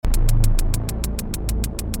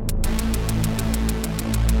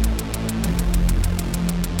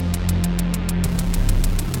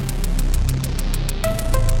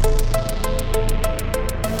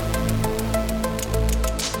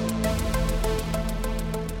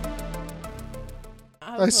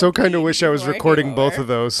I so kind of wish I was recording both of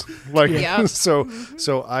those. Like, Yeah. so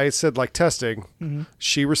I said like testing.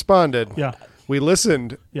 She responded. Yeah. We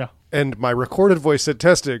listened. Yeah. And my recorded voice said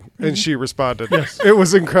testing, and she responded. Yes. It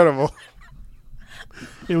was incredible.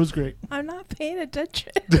 It was great. I'm not paying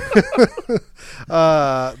attention.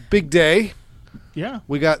 Big day. Yeah.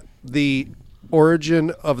 We got the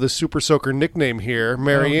origin of the Super Soaker nickname here,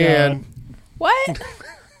 Marianne. What?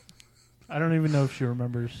 I don't even know if she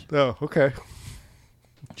remembers. Oh, okay.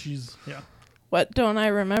 She's, yeah. What don't I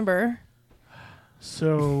remember?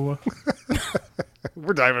 So,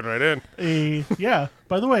 We're diving right in. yeah.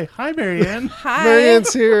 By the way, hi, Marianne. Hi.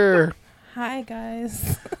 Marianne's here. Hi,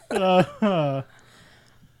 guys.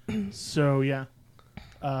 So, yeah.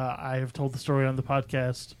 I have told the story on the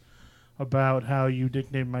podcast about how you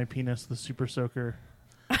nicknamed my penis the Super Soaker.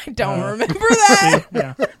 I don't remember that.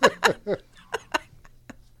 Yeah.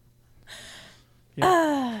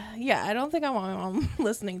 Yeah, I don't think I want my mom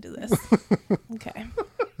listening to this. Okay.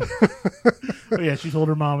 But yeah, she told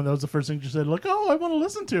her mom, and that was the first thing she said. Like, oh, I want to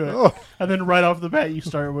listen to it. Oh. And then right off the bat, you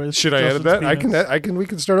start with. Should I edit Justin's that? penis. We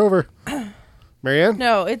can start over. Marianne?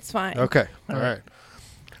 No, it's fine. Okay. All All right. right.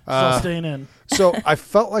 It's all staying in. So I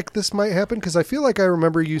felt like this might happen because I feel like I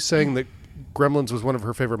remember you saying that Gremlins was one of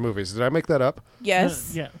her favorite movies. Did I make that up?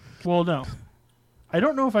 Yes. Yeah. Well, no. I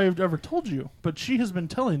don't know if I've ever told you, but she has been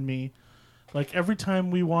telling me, like, every time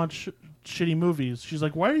we watch shitty movies, she's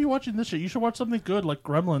like, why are you watching this shit? You should watch something good like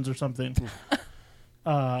Gremlins or something.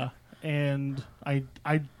 And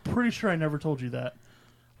I'm pretty sure I never told you that.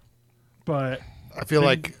 But I feel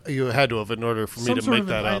like you had to have in order for me to make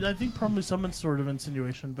that up. I think probably some sort of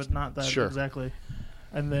insinuation, but not that Sure. exactly.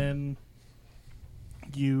 And then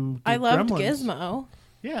you did I loved Gremlins. Gizmo.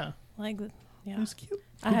 Yeah. Like, It yeah. was cute.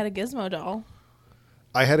 I had a Gizmo doll.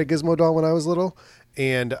 I had a Gizmo doll when I was little,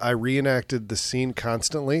 and I reenacted the scene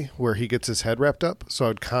constantly where he gets his head wrapped up. So I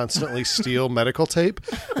would constantly steal medical tape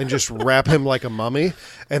and just wrap him like a mummy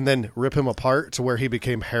and then rip him apart to where he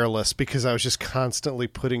became hairless because I was just constantly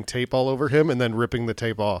putting tape all over him and then ripping the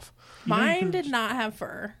tape off. Mine did not have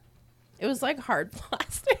fur. It was like hard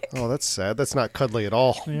plastic. Oh, that's sad. That's not cuddly at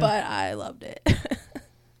all. Yeah. But I loved it.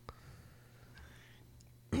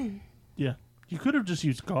 Yeah. You could have just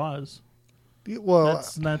used gauze. Well,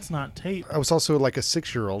 That's not tape. I was also like a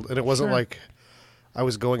 6-year-old, and it wasn't Sure. like I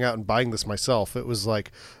was going out and buying this myself. It was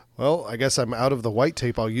like, well, I guess I'm out of the white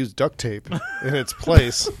tape. I'll use duct tape in its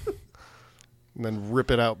place and then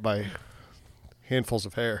rip it out by handfuls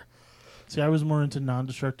of hair. See, I was more into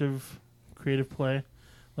non-destructive creative play.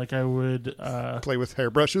 Like I would, Play with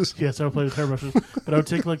hairbrushes. yes, I would play with hairbrushes, but I would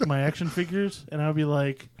take like my action figures and I would be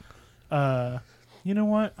like, you know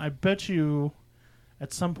what? I bet you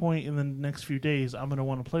at some point in the next few days, I'm going to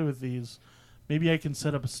want to play with these. Maybe I can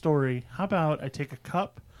set up a story. How about I take a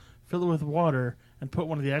cup, fill it with water, and put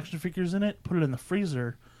one of the action figures in it, put it in the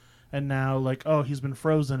freezer, and now, like, oh, he's been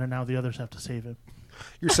frozen, and now the others have to save him.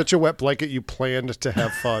 You're such a wet blanket. You planned to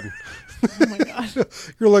have fun. Oh my god.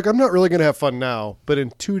 You're like, I'm not really going to have fun now, but in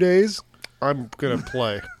 2 days, I'm going to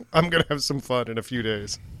play. I'm going to have some fun in a few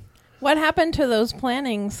days. What happened to those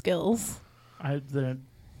planning skills?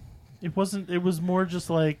 It wasn't. It was more just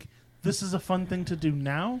like, this is a fun thing to do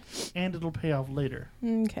now, and it'll pay off later.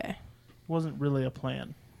 Okay. It wasn't really a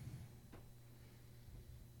plan.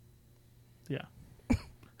 Yeah. Is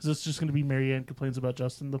this just going to be Marianne complains about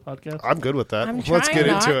Justin, the podcast? I'm good with that. I'm Let's trying get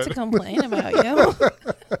not into to it. complain about you.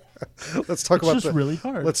 Let's talk It's about just the really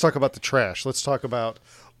hard. Let's talk about the trash. Let's talk about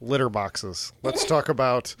litter boxes. Let's talk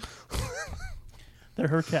about They're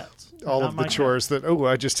her cats. all Not of my the chores that. Oh,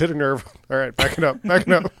 I just hit a nerve. All right, backing up,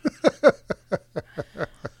 backing up.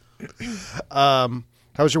 How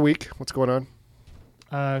was your week? What's going on?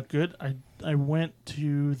 cat. Good. I went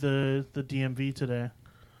to the DMV today.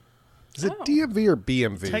 Is it Oh. DMV or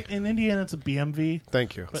BMV? In Indiana, it's a BMV.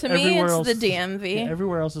 Thank you. But To me, everywhere it's else the is- DMV. Yeah,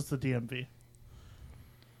 everywhere else, it's the DMV.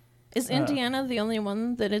 Is Indiana the only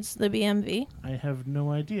one that it's the BMV? I have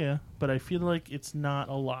no idea, but I feel like it's not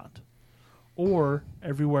a lot. Or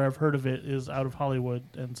everywhere I've heard of it is out of Hollywood,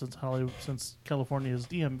 and since California is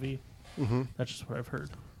DMV, that's just what I've heard.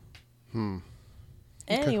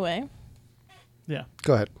 Anyway, Yeah.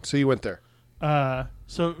 Go ahead. So you went there.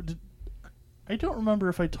 So I don't remember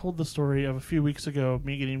if I told the story of a few weeks ago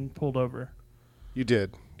me getting pulled over. You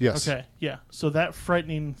did. Yes. Okay, yeah. So that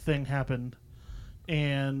frightening thing happened,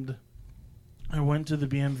 and I went to the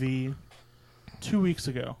BMV 2 weeks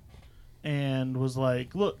ago and was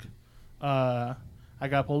like, look, I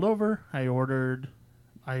got pulled over. I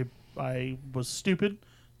was stupid.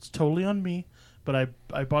 It's totally on me, but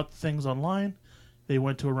I bought the things online. They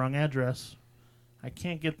went to a wrong address. I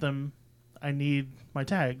can't get them. I need my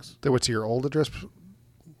tags. They went to your old address.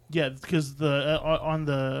 Yeah, because on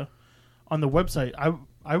the website,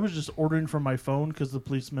 I was just ordering from my phone because the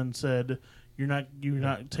policeman said you're not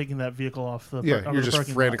taking that vehicle off the Yeah, out you're of the just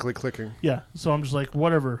parking frantically clicking. lot. Yeah, so I'm just like,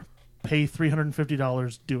 whatever, pay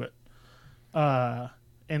 $350, do it.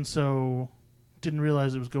 And so didn't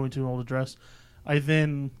realize it was going to an old address. I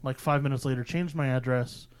then, like 5 minutes later, changed my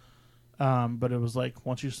address, but it was like,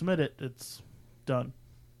 once you submit it, it's done.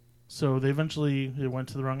 So it went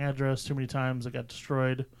to the wrong address too many times. It got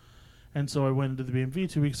destroyed. And so I went into the BMV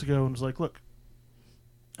 2 weeks ago and was like, look,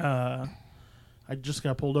 I just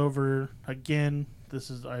got pulled over again.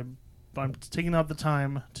 I'm taking out the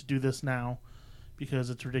time to do this now because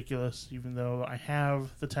it's ridiculous, even though I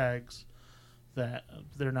have the tags that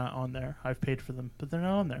they're not on there. I've paid for them, but they're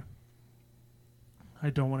not on there. I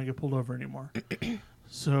don't want to get pulled over anymore.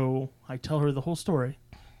 So I tell her the whole story,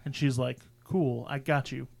 and she's like, cool, I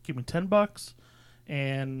got you. Give me $10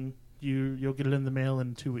 and you'll get it in the mail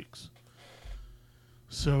in 2 weeks.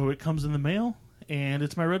 So it comes in the mail, and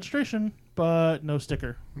it's my registration, but no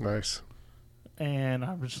sticker. Nice. And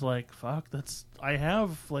I was just like, fuck, I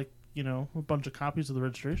have, like, a bunch of copies of the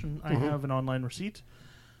registration. I have an online receipt.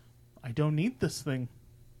 I don't need this thing.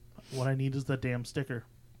 What I need is the damn sticker.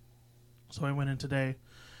 So I went in today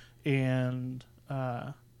and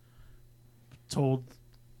told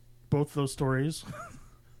both those stories.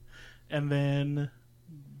 And then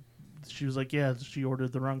she was like, yeah, she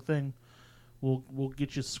ordered the wrong thing. We'll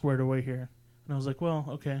get you squared away here. And I was like, well,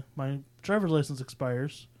 okay, my driver's license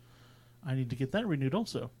expires. I need to get that renewed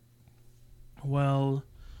also. Well,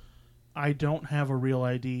 I don't have a real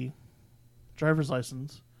ID driver's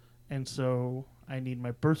license, and so I need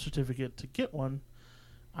my birth certificate to get one.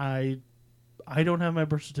 I don't have my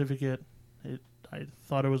birth certificate. I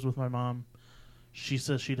thought it was with my mom. She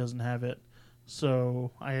says she doesn't have it.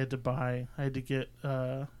 So I had to get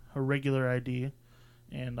a regular ID,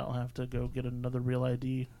 and I'll have to go get another real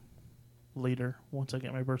ID later once I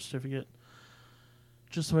get my birth certificate.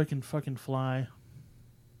 Just so I can fucking fly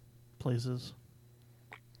places.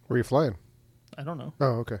 Where are you flying? I don't know.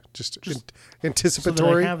 Oh, okay. Just So that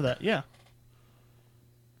I have that, yeah.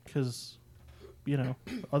 Because,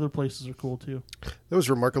 other places are cool too. That was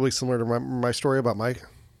remarkably similar to my story about my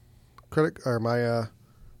credit or my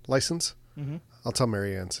license. Mm-hmm. I'll tell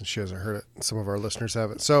Mary Ann since she hasn't heard it. Some of our listeners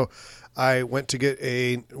haven't. So I went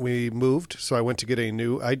to we moved, so I went to get a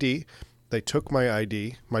new ID. They took my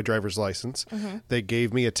ID, my driver's license. Mm-hmm. They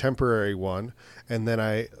gave me a temporary one. And then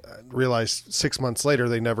I realized 6 months later,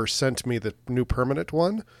 they never sent me the new permanent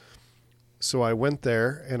one. So I went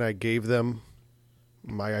there and I gave them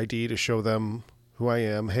my ID to show them who I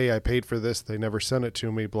am. Hey, I paid for this. They never sent it to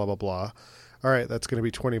me, blah, blah, blah. All right, that's going to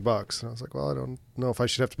be $20. And I was like, well, I don't know if I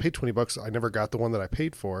should have to pay $20. I never got the one that I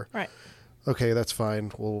paid for. Right. Okay, that's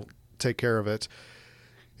fine. We'll take care of it.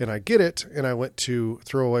 And I get it, and I went to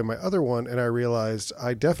throw away my other one, and I realized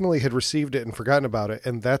I definitely had received it and forgotten about it,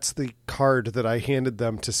 and that's the card that I handed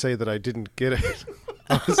them to say that I didn't get it.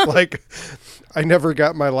 I was like, I never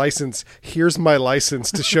got my license. Here's my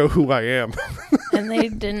license to show who I am. And they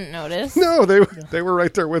didn't notice? No, they were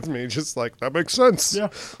right there with me, just like, that makes sense. Yeah.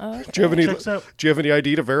 Okay. Do you have any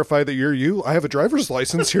ID to verify that you're you? I have a driver's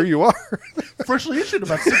license. Here you are. Freshly issued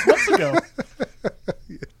about 6 months ago.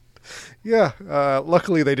 Yeah,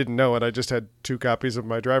 luckily they didn't know it. I just had 2 copies of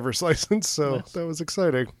my driver's license, so Nice. That was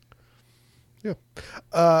exciting. Yeah.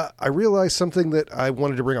 I realized something that I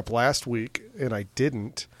wanted to bring up last week, and I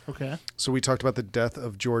didn't. Okay. So we talked about the death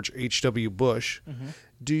of George H.W. Bush.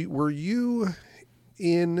 Mm-hmm. Were you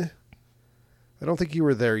in... I don't think you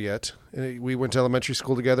were there yet. We went to elementary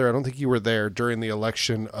school together. I don't think you were there during the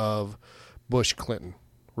election of Bush Clinton.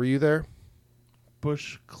 Were you there?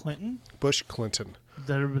 Bush Clinton? Bush Clinton.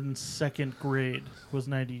 That had been second grade, was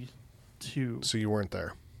 92. So you weren't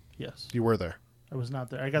there. Yes. You were there. I was not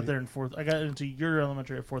there. I got there in fourth. I got into your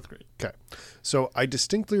elementary at 4th grade. Okay. So I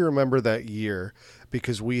distinctly remember that year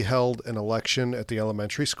because we held an election at the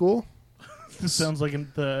elementary school. This sounds like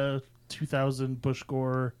in the 2000 Bush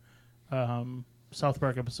Gore South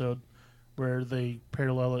Park episode where they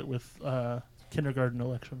parallel it with kindergarten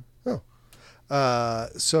election. Oh.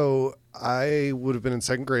 So I would have been in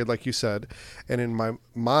 2nd grade, like you said. And in my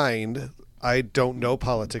mind, I don't know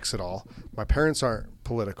politics at all. My parents aren't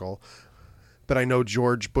political. But I know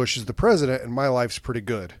George Bush is the president, and my life's pretty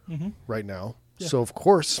good right now. Yeah. So, of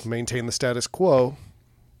course, maintain the status quo,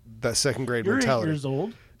 that 2nd grade You're mentality. 8 years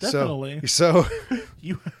old. Definitely. So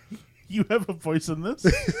you have a voice in this.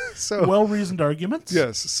 So well-reasoned arguments.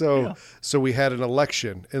 Yes. So we had an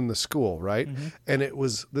election in the school, right? Mm-hmm.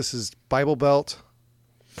 And this is Bible Belt,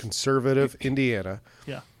 conservative Indiana.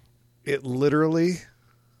 Yeah. It literally,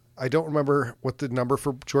 I don't remember what the number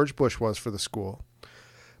for George Bush was for the school,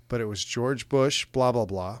 but it was George Bush, blah, blah,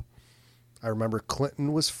 blah. I remember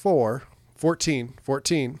Clinton was 14,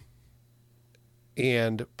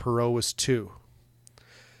 and Perot was 2.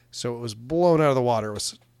 So it was blown out of the water. It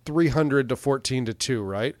was 300 to 14 to 2,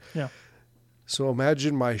 right? Yeah. So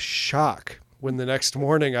imagine my shock when the next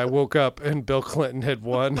morning I woke up and Bill Clinton had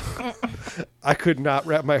won. I could not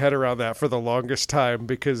wrap my head around that for the longest time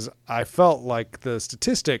because I felt like the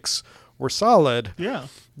statistics were solid. Yeah.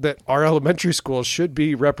 That our elementary schools should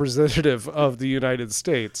be representative of the United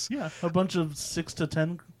States. Yeah. A bunch of 6 to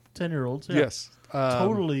 10-year-olds. Yeah. Yes.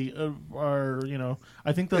 Totally are,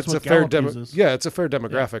 I think that's It's what a fair Gallup uses. Yeah, it's a fair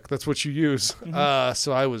demographic. That's what you use.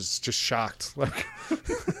 So I was just shocked. Like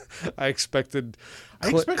I expected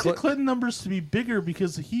Clinton numbers to be bigger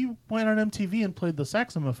because he went on MTV and played the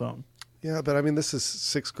saxophone. Yeah, but I mean, this is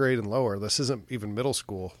 6th grade and lower. This isn't even middle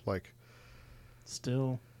school. Like,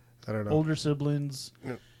 still, I don't know. older siblings,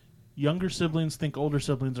 Yeah. younger siblings think older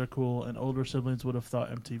siblings are cool, and older siblings would have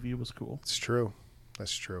thought MTV was cool. It's true.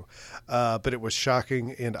 That's true. But it was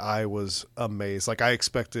shocking, and I was amazed. Like, I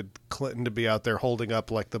expected Clinton to be out there holding up,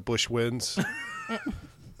 like, the Bush wins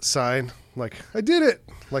sign. Like, I did it!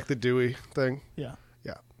 Like the Dewey thing. Yeah.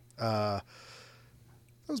 Yeah. That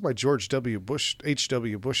was my George H.W.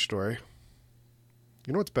 Bush story.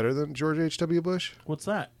 You know what's better than George H.W. Bush? What's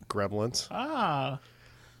that? Gremlins. Ah.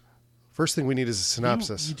 First thing we need is a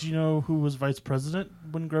synopsis. Did you know who was vice president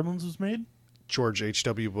when Gremlins was made? George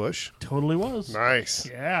H.W. Bush. Totally was. Nice.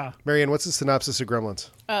 Yeah. Marianne, what's the synopsis of Gremlins?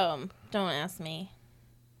 Don't ask me.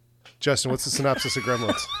 Justin, what's the synopsis of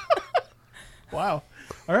Gremlins? Wow.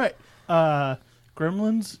 All right.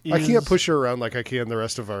 Gremlins is... I can't push her around like I can the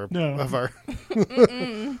rest of our... No.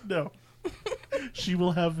 No. She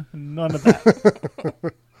will have none of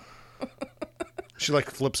that. She like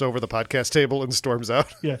flips over the podcast table and storms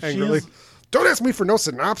out Yeah, angrily. Don't ask me for no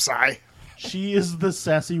synopsis. She is the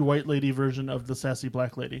sassy white lady version of the sassy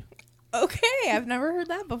black lady. Okay, I've never heard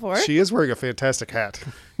that before. She is wearing a fantastic hat.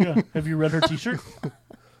 Yeah. Have you read her T-shirt?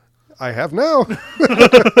 I have now.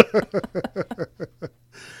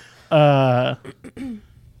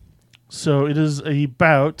 So it is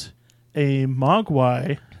about a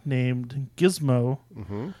Mogwai named Gizmo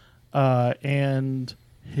and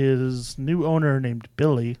his new owner named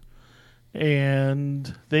Billy,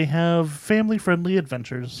 and they have family-friendly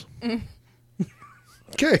adventures.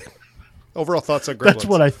 Okay. Overall thoughts on Gremlins. That's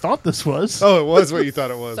what I thought this was. Oh, it was what you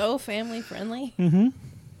thought it was. So family friendly.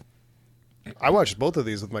 I watched both of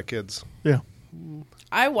these with my kids. Yeah.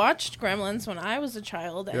 I watched Gremlins when I was a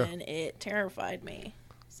child, Yeah. and it terrified me.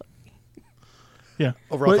 So, Yeah.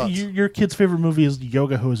 Overall Well, thoughts. your kid's favorite movie is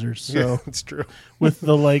Yoga Hosers, so Yeah, it's true. with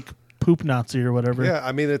the like poop Nazi or whatever. Yeah,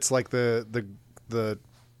 I mean it's like the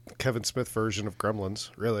Kevin Smith version of Gremlins,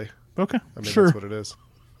 really. Okay. I mean sure. that's what it is.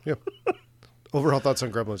 Yeah. Overall thoughts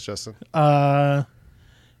on Gremlins, Justin?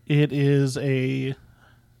 It is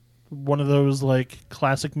one of those like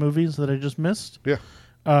classic movies that I just missed. Yeah.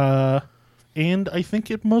 And I think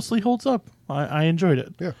it mostly holds up. I enjoyed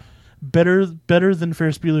it. Yeah. Better than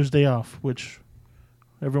Ferris Bueller's Day Off, which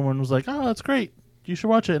everyone was like, "Oh, that's great. You should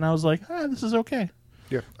watch it." And I was like, this is okay.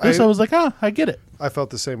 Yeah. This I was like, I get it. I felt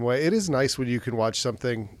the same way. It is nice when you can watch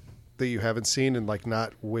something that you haven't seen and like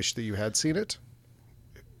not wish that you had seen it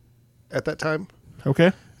at that time.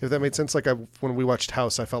 Okay. If that made sense. Like when we watched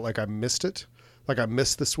House, I felt like I missed it. Like I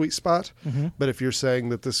missed the sweet spot. Mm-hmm. But if you're saying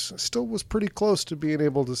that this still was pretty close to being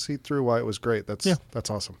able to see through why it was great, that's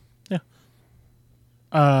awesome. Yeah.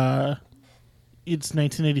 It's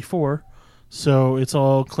 1984, so it's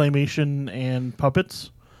all claymation and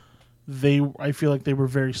puppets. I feel like they were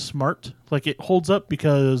very smart. Like it holds up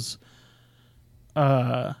because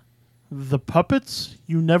the puppets,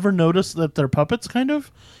 you never notice that they're puppets, kind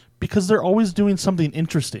of, because they're always doing something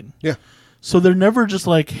interesting. Yeah. So they're never just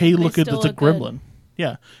like, hey, look, it's still a look good. gremlin.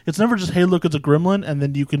 Yeah. It's never just, hey, look, it's a gremlin, and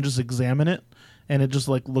then you can just examine it, and it just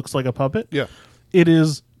like looks like a puppet. Yeah. It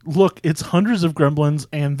is, look, it's hundreds of gremlins,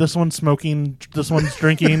 and this one's smoking, this one's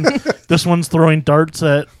drinking, this one's throwing darts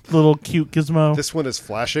at little cute Gizmo. This one is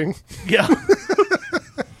flashing. Yeah.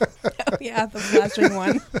 oh, yeah, the flashing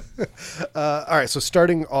one. All right, so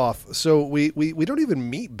starting off, so we don't even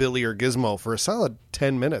meet Billy or Gizmo for a solid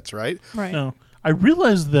 10 minutes, right? Right. No. I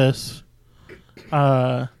realized this.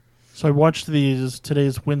 So I watched these,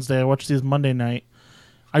 today's Wednesday, I watched these Monday night.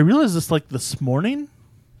 I realized this like this morning.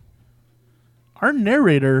 Our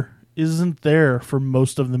narrator isn't there for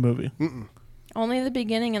most of the movie. Only the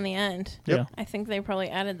beginning and the end. Yep. Yeah. I think they probably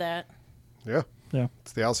added that. Yeah. Yeah.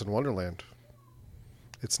 It's the Alice in Wonderland.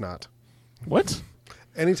 It's not. What?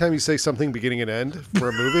 Anytime you say something beginning and end for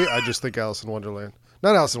a movie, I just think Alice in Wonderland.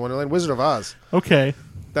 Not Alice in Wonderland, Wizard of Oz. Okay.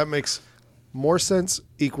 That makes more sense.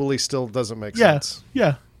 Equally, still doesn't make Yeah. sense.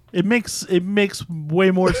 Yeah. It makes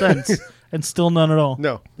way more sense, and still none at all.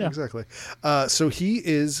 No, Yeah. exactly. So he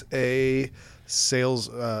is a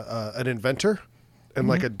an inventor, and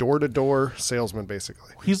like a door-to-door salesman,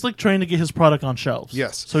 basically. He's like trying to get his product on shelves.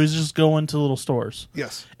 Yes. So he's just going to little stores.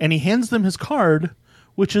 Yes. And he hands them his card,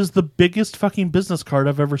 which is the biggest fucking business card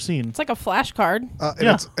I've ever seen. It's like a flashcard.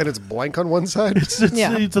 And it's blank on one side. It's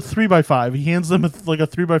Yeah. it's a 3x5. He hands them like a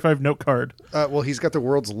 3x5 note card. Well, he's got the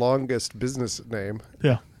world's longest business name.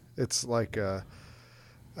 Yeah. It's like I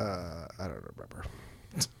don't remember.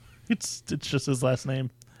 It's just his last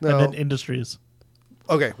name. No. And then Industries.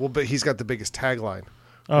 Okay, well, but he's got the biggest tagline.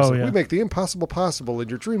 Oh, It's like, yeah. we make the impossible possible and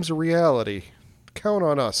your dreams a reality. Count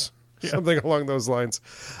on us. Yeah. Something along those lines.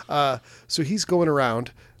 So he's going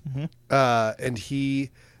around, and he's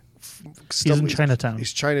in Chinatown.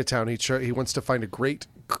 He's Chinatown. He wants to find a great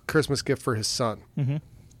Christmas gift for his son,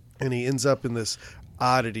 and he ends up in this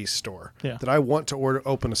oddity store. Yeah. That I want to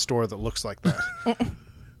open a store that looks like that.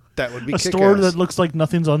 That would be A kick-ass. store that looks like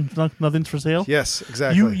nothing's for sale. Yes,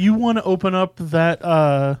 exactly. You want to open up that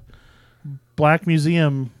black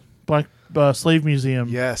slave museum.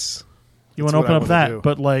 Yes. You want That's to open what I up wanna that, do.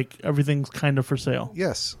 but like everything's kind of for sale.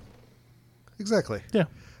 Yes. Exactly. Yeah.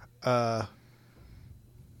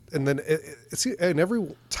 And then and every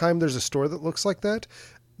time there's a store that looks like that,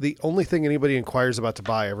 the only thing anybody inquires about to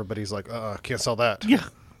buy, everybody's like, can't sell that. Yeah.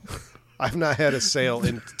 I've not had a sale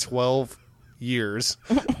in 12 years.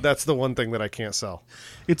 That's the one thing that I can't sell.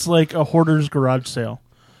 It's like a hoarder's garage sale.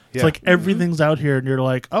 It's Yeah. like everything's out here, and you're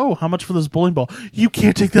like, oh, how much for this bowling ball? You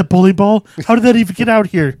can't take that bowling ball? How did that even get out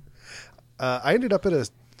here? I ended up at a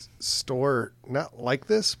store not like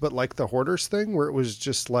this, but like the hoarders thing, where it was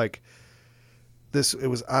just like this. It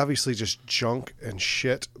was obviously just junk and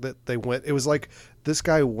shit that they went. It was like this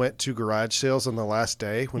guy went to garage sales on the last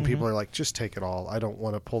day when people are like, just take it all. I don't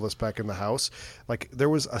want to pull this back in the house. Like there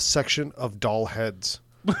was a section of doll heads.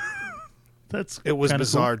 It was kinda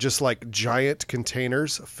bizarre. cool. Just like giant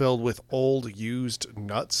containers filled with old used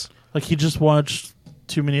nuts. Like he just watched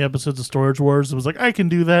too many episodes of Storage Wars. It was like, I can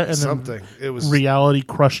do that, and Something. It was then reality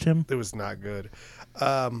crushed him. It was not good.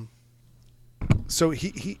 So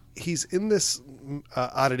he's in this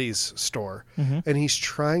oddities store, and he's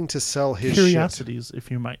trying to sell his Curiosities,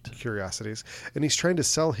 if you might. curiosities, and he's trying to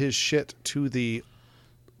sell his shit to the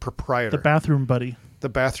proprietor, The bathroom buddy. the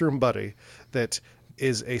bathroom buddy, that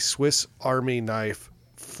is a Swiss Army knife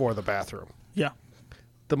for the bathroom. Yeah.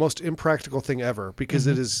 The most impractical thing ever, because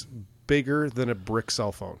it is bigger than a brick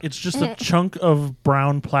cell phone. It's just a chunk of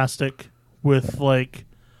brown plastic with like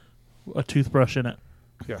a toothbrush in it.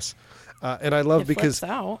 Yes, and I love It because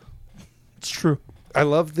flips out. It's true. I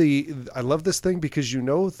love this thing because you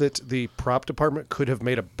know that the prop department could have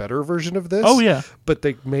made a better version of this. Oh, yeah. But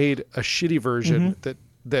they made a shitty version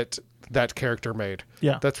that character made.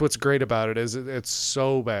 Yeah. That's what's great about it is it's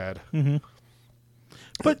so bad.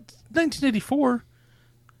 But 1984,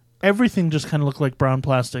 everything just kind of looked like brown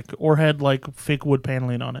plastic or had like fake wood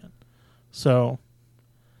paneling on it. So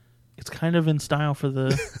it's kind of in style for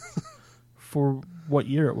the for what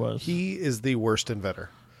year it was. He is the worst inventor.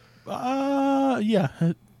 Yeah.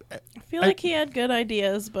 I feel like he had good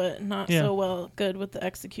ideas, but not Yeah. so good with the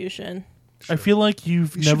execution. I feel like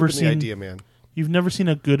you've He should have never been seen the idea man. You've never seen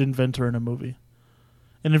a good inventor in a movie.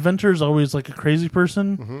 An inventor is always like a crazy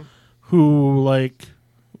person who like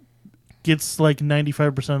gets like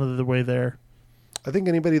 95% of the way there. I think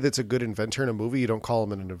anybody that's a good inventor in a movie, you don't call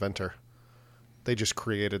them an inventor. They just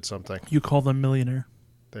created something. You call them millionaire.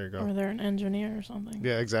 There you Or go. they're an engineer or something.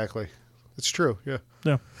 Yeah, exactly. It's true. Yeah.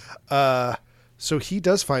 No. So he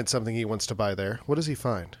does find something he wants to buy there. What does he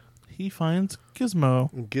find? He finds Gizmo.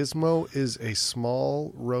 Gizmo is a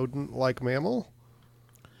small rodent-like mammal.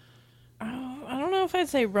 Oh, I don't know if I'd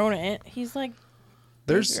say rodent. He's like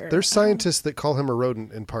There's bigger. scientists that call him a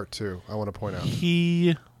rodent in part 2. I want to point out.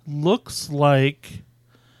 He looks like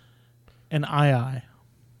an eye.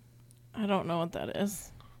 I don't know what that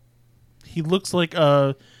is. He looks like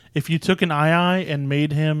if you took an eye and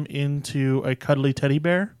made him into a cuddly teddy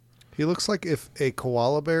bear. He looks like if a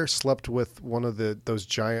koala bear slept with one of those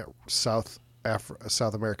giant South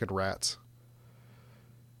American rats.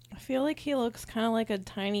 I feel like he looks kind of like a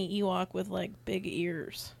tiny Ewok with like big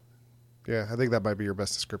ears. Yeah, I think that might be your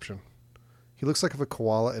best description. He looks like if a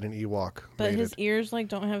koala and an Ewok But mated. his ears like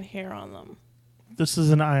don't have hair on them. This is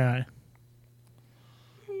an eye.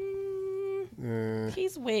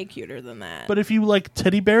 He's way cuter than that. But if you like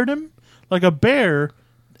teddy beared him, like a bear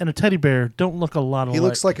and a teddy bear don't look a lot alike. He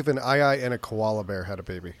looks like if an Ai and a koala bear had a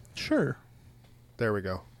baby. Sure. There we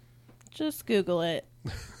go. Just Google it.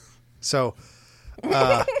 So,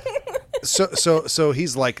 so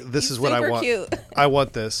he's like, this He's is what I super want. cute. I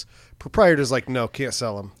want this. Proprietor's like, no, can't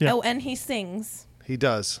sell him. Yeah. Oh, and he sings. He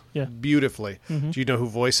does. Yeah. Beautifully. Do you know who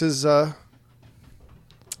voices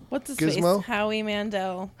What's his Gizmo? face? Howie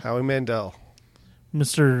Mandel. Howie Mandel?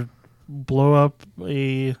 Mr. Blow Up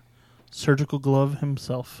a Surgical Glove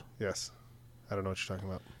himself. Yes. I don't know what you're talking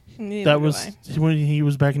about. Neither That do was I. when he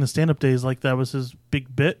was back in the stand-up days. Like that was his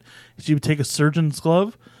big bit. He would take a surgeon's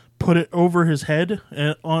glove, put it over his head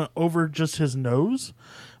and over just his nose,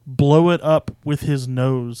 blow it up with his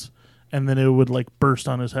nose, and then it would like burst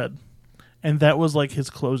on his head. And that was like his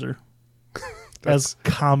closer as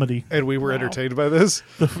comedy. And we were Wow. entertained by this?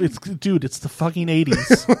 Dude, it's the fucking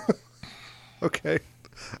 80s. Okay.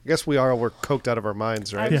 I guess we all were coked out of our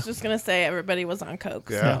minds, I right? was just going to say everybody was on coke.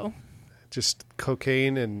 Yeah. So, Just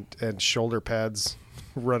cocaine and shoulder pads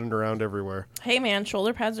running around everywhere. hey man,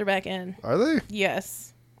 shoulder pads are back in. Are they?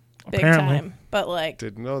 Yes. Big Apparently. time. But like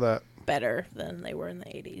Didn't know that. better than they were in the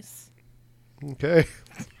 80s. Okay.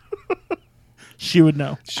 She would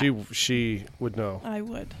know. She would know. I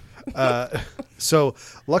would. So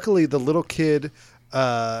luckily the little kid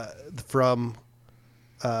from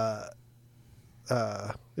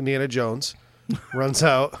Indiana Jones runs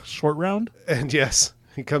out, Short round? and yes,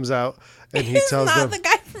 he comes out and he He's tells not them the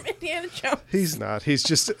guy from Indiana Jones. he's not. He's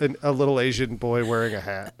just a little Asian boy wearing a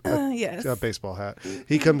hat, Yes. a baseball hat.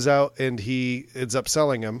 He comes out and he ends up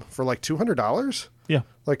selling him for like $200. Yeah.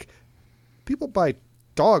 Like people buy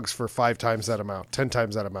dogs for 5 times that amount, 10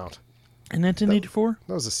 times that amount. In 1984?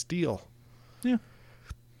 That was a steal. Yeah.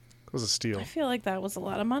 It was a steal I feel like that was a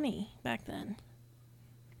lot of money back then.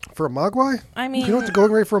 for a Mogwai. I mean, You know what the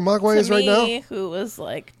going rate for a Mogwai to is right now? me, who was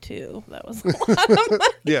like 2, that was a lot of money.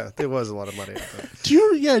 Yeah, it was a lot of money. I think. Do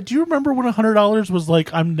you remember when $100 was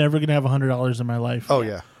like, I'm never going to have $100 in my life? Oh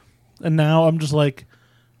yeah. And now I'm just like,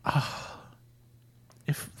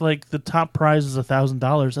 if like the top prize is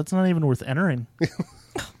 $1,000, that's not even worth entering.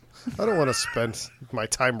 I don't want to spend my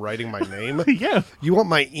time writing my name. Yeah. You want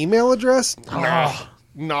my email address? No.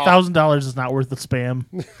 No. $1,000 is not worth the spam.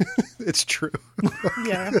 It's true.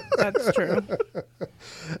 Yeah, that's true.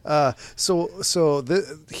 So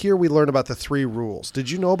here we learn about the 3 rules.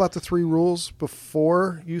 Did you know about the 3 rules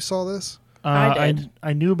before you saw this? I did.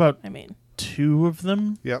 I knew about I mean, 2 of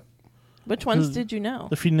them. Yep. which ones did you know?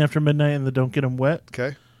 The feeding after midnight and the don't get them wet.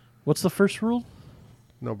 Okay. What's the first rule?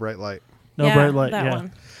 No bright light. No Yeah, bright light. That Yeah.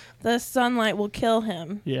 one. The sunlight will kill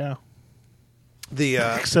him. Yeah. The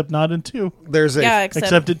Except not in 2. there's a Yeah,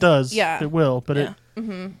 Except it does. Yeah. It will. But Yeah.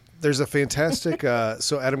 there's a fantastic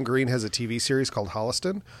so Adam Green has a TV series called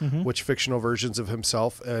Holliston, which fictional versions of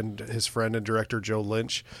himself and his friend and director Joe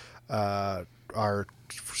Lynch are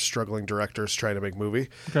struggling directors trying to make movie.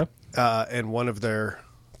 Okay. And one of their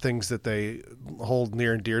things that they hold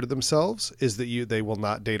near and dear to themselves is that they will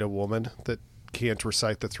not date a woman that can't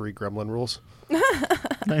recite the 3 gremlin rules.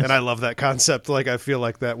 Nice. And I love that concept. Like, I feel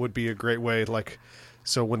like that would be a great way. Like,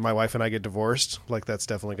 so when my wife and I get divorced, like, that's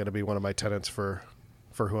definitely going to be one of my tenets for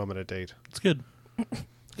who I'm going to date. It's good.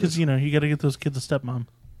 Because, you got to get those kids a stepmom.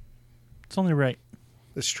 It's only right.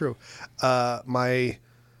 It's true. I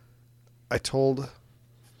told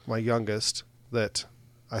my youngest that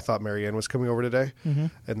I thought Marianne was coming over today,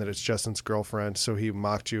 and that it's Justin's girlfriend. So he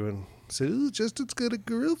mocked you and said, "Ooh, Justin's got a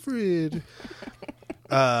girlfriend."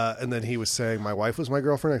 And then he was saying my wife was my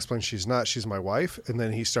girlfriend. I explained she's not. She's my wife. And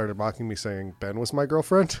then he started mocking me, saying Ben was my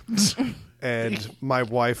girlfriend. And my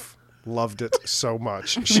wife loved it so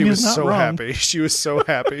much. She He was not so wrong. happy. She was so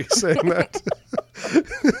happy saying that.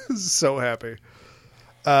 So happy.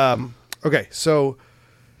 Okay, so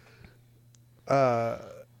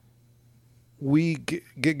we get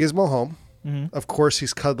Gizmo home. Of course,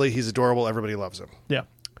 he's cuddly. He's adorable. Everybody loves him. Yeah.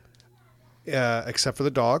 Except for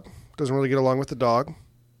the dog. Doesn't really get along with the dog,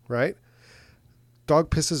 right? Dog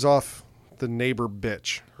pisses off the neighbor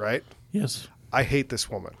bitch, right? Yes. I hate this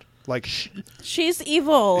woman. Like, She's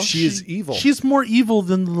evil. she is evil. She's more evil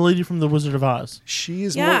than the lady from The Wizard of Oz. She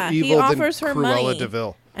is Yeah, more he evil than offers her Cruella money.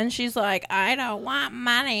 DeVille. And she's like, I don't want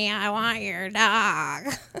money. I want your dog.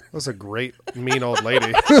 That was a great, mean old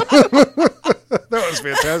lady. That was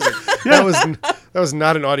fantastic. That was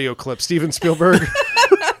not an audio clip. Steven Spielberg.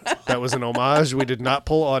 That was an homage. We did not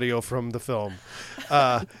pull audio from the film.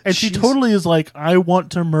 And she She's- totally is like, I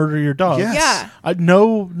want to murder your dog. Yes. Yeah.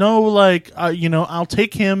 I'll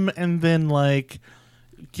take him and then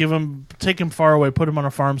take him far away, put him on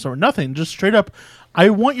a farm somewhere. Nothing. Just straight up, I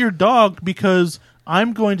want your dog because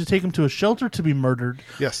I'm going to take him to a shelter to be murdered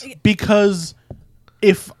Yes. because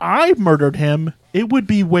if I murdered him, it would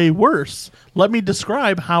be way worse. Let me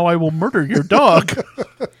describe how I will murder your dog.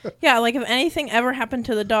 Yeah, like if anything ever happened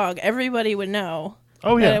to the dog, everybody would know.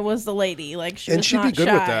 Oh, that yeah. it was the lady. Like she And was she'd not be good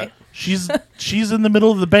shy. with that. She's in the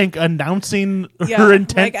middle of the bank announcing Yeah, her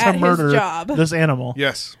intent like at to his murder job. this animal.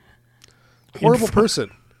 Yes. Horrible person.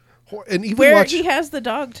 And even Where watch. he has the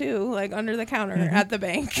dog too, like under the counter at the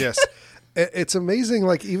bank. Yes. It's amazing.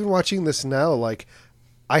 Like, even watching this now, like,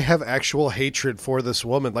 I have actual hatred for this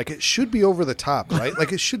woman. Like, it should be over the top, right?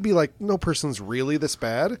 Like, it should be like, no person's really this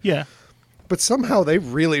bad. Yeah. But somehow they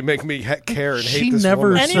really make me care and She hate this never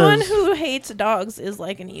woman. Anyone says- who hates dogs is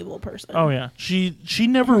like an evil person. Oh, yeah. She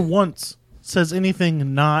never once says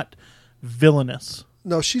anything not villainous.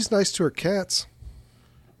 No, she's nice to her cats.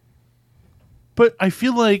 But I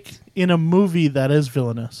feel like in a movie that is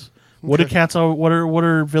villainous. What do cats? What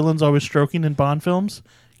are villains always stroking in Bond films?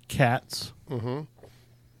 Cats. Because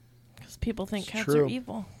people think cats true. are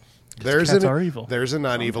evil. There's cats are evil. There's a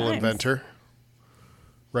non-evil Sometimes. inventor.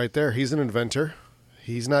 Right there. He's an inventor.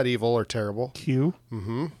 He's not evil or terrible. Q.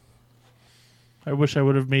 Mm-hmm. I wish I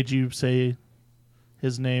would have made you say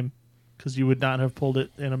his name, because you would not have pulled it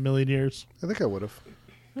in a million years. I think I would have.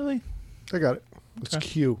 Really? I got it. It's Okay.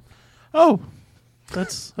 Q. Oh, that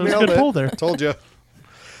was a Nailed good it. pull there. Told you.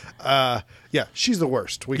 Yeah, she's the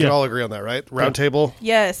worst. We can Yeah. all agree on that, right? Round table,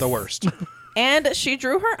 Yes. the worst. And she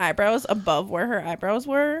drew her eyebrows above where her eyebrows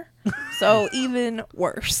were. So even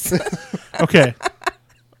worse. Okay.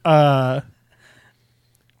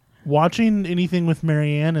 Watching anything with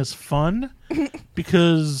Marianne is fun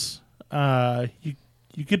because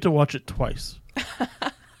you get to watch it twice.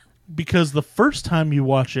 Because the first time you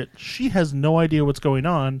watch it, she has no idea what's going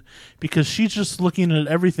on because she's just looking at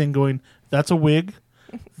everything going, that's a wig.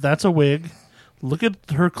 That's a wig. Look at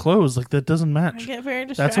her clothes. Like, that doesn't I match. get very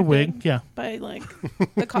distracted That's a wig. Yeah. by like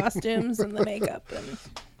the costumes and the makeup and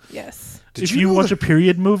yes. Did If you you know watch that- a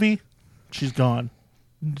period movie, she's gone.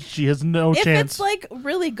 She has no If chance. it's like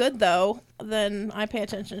really good though, then I pay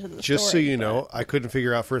attention to the Just so story. you but- know, I couldn't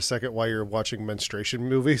figure out for a second why you're watching menstruation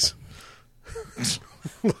movies.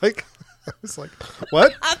 Like, I was like,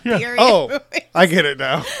 what? Yeah. Period Oh, movie. I get it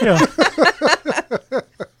now. Yeah.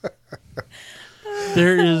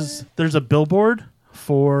 There's a billboard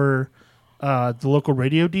for the local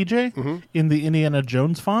radio DJ in the Indiana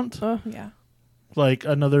Jones font, Oh yeah. like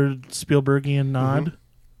another Spielbergian nod.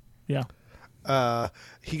 Yeah.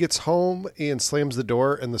 He gets home and slams the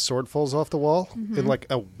door, and the sword falls off the wall in like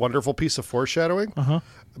a wonderful piece of foreshadowing.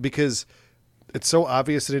 Because it's so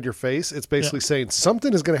obvious and in your face. It's basically saying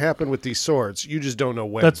something is going to happen with these swords. You just don't know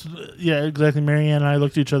when. That's exactly. Marianne and I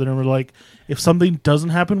looked at each other and were like, if something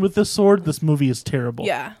doesn't happen with this sword, this movie is terrible.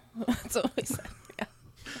 Yeah. That's what we said. Yeah.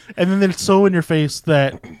 And then it's so in your face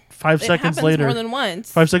that 5 It seconds happens later, more than once.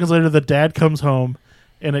 5 seconds later, the dad comes home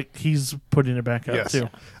and he's putting it back up Yes. too.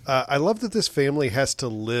 I love that this family has to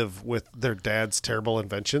live with their dad's terrible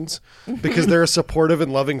inventions because they're a supportive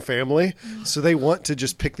and loving family. So they want to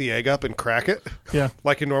just pick the egg up and crack it Yeah.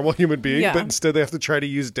 like a normal human being. Yeah. But instead they have to try to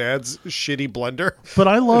use dad's shitty blender. But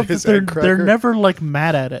I love His that egg they're cracker. never like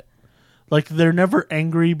mad at it. Like they're never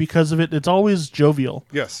angry because of it. It's always jovial.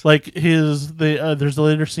 Yes. Like there's a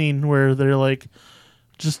later scene where they're like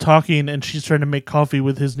just talking and she's trying to make coffee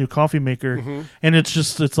with his new coffee maker and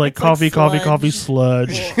it's like like coffee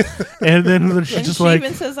sludge. And then she's And just she like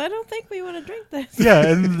even says, "I don't think we want to drink this." yeah,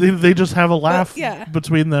 and they just have a laugh yeah.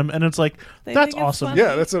 between them and it's like They that's think it's awesome. funny.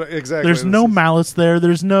 Yeah, that's what exactly. There's no malice there.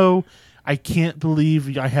 There's no I can't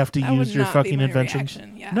believe I have to That would use your not be fucking my invention.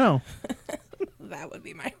 reaction, yeah. No. That would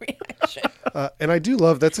be my reaction. And I do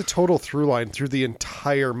love that's a total through line through the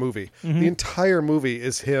entire movie. The entire movie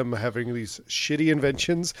is him having these shitty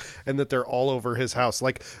inventions and that they're all over his house.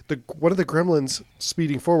 Like one of the gremlins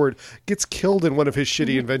speeding forward gets killed in one of his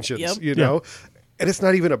shitty inventions, Yep. you know? And it's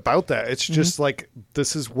not even about that. It's just like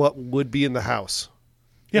this is what would be in the house.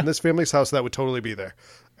 Yeah. In this family's house that would totally be there.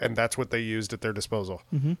 And that's what they used at their disposal.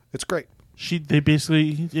 It's great. He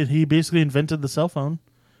basically invented the cell phone.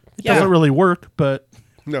 It Yeah. doesn't really work, but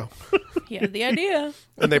No. He had the idea.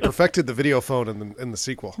 And they perfected the video phone in the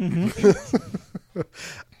sequel.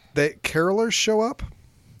 The carolers show up.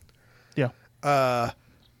 yeah.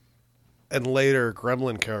 And later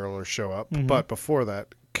gremlin carolers show up. But before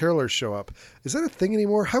that, carolers show up. Is that a thing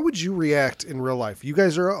anymore? How would you react in real life? You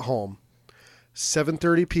guys are at home,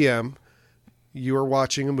 7:30 p.m. You are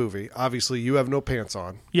watching a movie. Obviously, you have no pants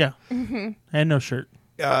on. Yeah. And no shirt.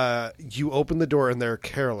 You open the door and there are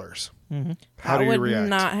carolers. How That do you would react?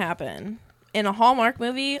 not happen in a Hallmark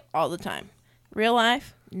movie all the time. Real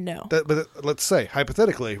life, no. But let's say,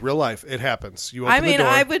 hypothetically, real life, it happens. You open I mean, the door.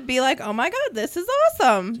 I would be like, "Oh my god, this is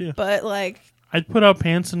awesome!" Yeah. But like, I'd put out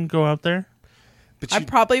pants and go out there. But I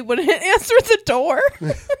probably wouldn't answer the door.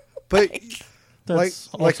 but That's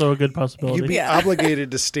Like- also a good possibility. you'd be Yeah.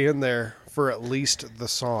 obligated to stand there for at least the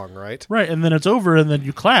song, right? Right, and then it's over, and then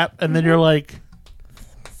you clap, and then you're like,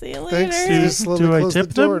 See you later. Thanks. Do- You just slowly do I close tip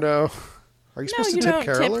the door them? now. Are you No, supposed you to tip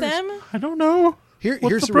don't carolers? tip them. I don't know. What's Here's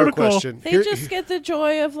the the real protocol? question. They Here- just get the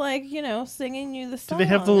joy of singing you the Do song. they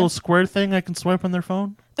have the little square thing I can swipe on their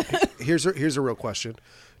phone? here's a real question.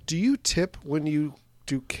 Do you tip when you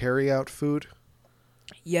do carry out food?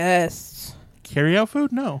 Yes. Carry out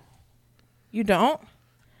food? No. You don't?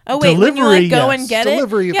 Oh wait, when you Delivery, go yes. and get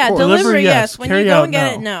Delivery, it? of Yeah, course. delivery, Delivery, yes. yes. When Carry you go out, and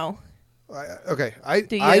get no. it, no. Okay.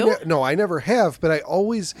 Do you? No, I never have, but I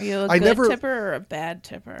always. Are you a I good never. tipper or a bad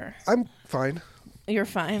tipper? I'm fine. You're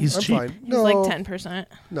fine. He's I'm cheap. fine. He's No, like 10%.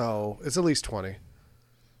 no, it's at least 20.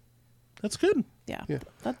 That's good. Yeah. Yeah.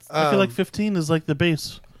 That's I feel like 15 is like the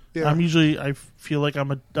base. Yeah. I feel like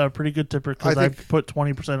I'm a pretty good tipper because I I think- put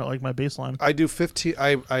 20% at like my baseline. I do 15.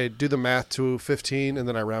 I do the math to 15, and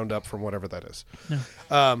then I round up from whatever that is.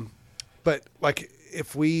 Yeah. But like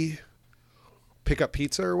if we pick up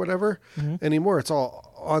pizza or whatever Mm-hmm. anymore, it's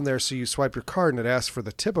all on there. So you swipe your card and it asks for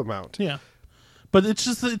the tip amount. Yeah. But it's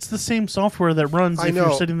just it's the same software that runs I if know.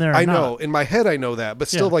 you're sitting there or I not. know. In my head, I know that, but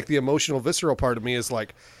still, Yeah. like the emotional, visceral part of me is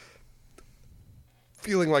like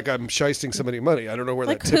feeling like I'm shysting somebody money. I don't know where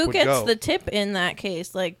like that tip who would gets go. the tip in that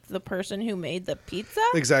case? Like the person who made the pizza?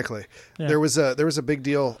 Exactly. Yeah. There was a big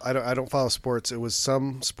deal. I don't follow sports. It was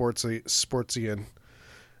some sportsian.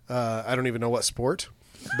 I don't even know what sport,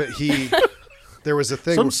 but there was a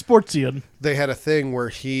thing. Some sportsian. They had a thing where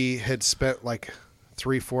he had spent like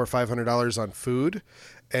 $300, $400, $500 on food,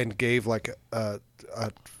 and gave like a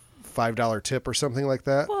 $5 tip or something like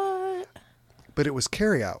that. What? But it was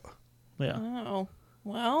carry out. Yeah. Oh.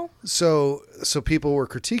 Well, So people were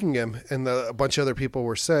critiquing him, and a bunch of other people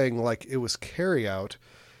were saying like it was carry out.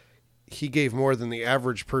 He gave more than the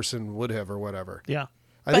average person would have, or whatever. Yeah.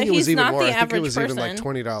 I But think it was he's even not more. the I think it average was even like person.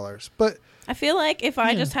 $20. But I feel like if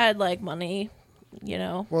I Yeah. just had like money,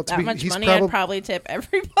 Well, that much he's money, probab- I'd probably tip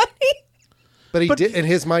everybody. he But- did in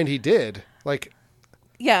his mind. He did. Like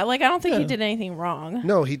Yeah, like I don't think he Yeah. did anything wrong.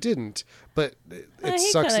 no, he didn't. But it He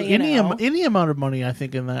sucks. coulda, that- you Any know. any amount of money, I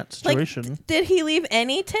think, in that Like, situation. did he leave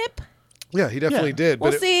any tip? Yeah, he definitely Yeah. did.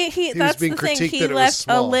 Well, but see, he was that's being the thing. critiqued He that it was left a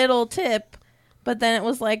small. little tip, but then it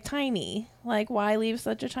was like tiny. Like, why leave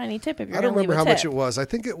such a tiny tip if you're I don't going to leave remember a how tip? much it was. I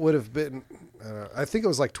think it would have been. I think it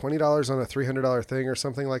was like $20 on a $300 thing or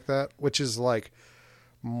something like that, which is like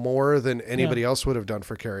more than anybody else would have done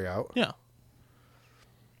for carry out. Yeah.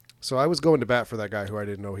 So I was going to bat for that guy who I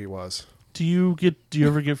didn't know he was. Do you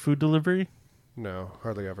ever get food delivery? No,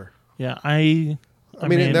 hardly ever. Yeah, I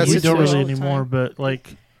mean, in that we don't situation- really All the anymore, time. but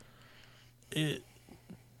like, it,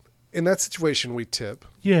 In that situation, we tip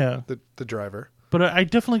yeah. the driver. But I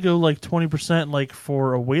definitely go like 20% like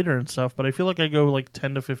for a waiter and stuff. But I feel like I go like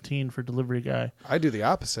 10 to 15 for delivery guy. I do the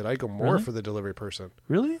opposite. I go more Really? for the delivery person.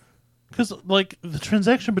 Really? Because like the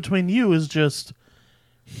transaction between you is just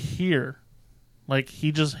here, like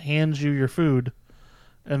he just hands you your food,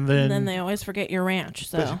 and then, And then they always forget your ranch.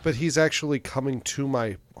 So But he's actually coming to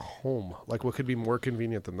my home. Like, what could be more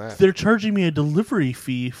convenient than that? they're charging me a delivery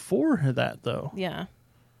fee for that though. yeah,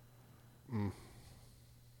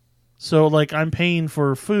 So like I'm paying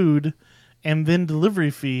for food and then delivery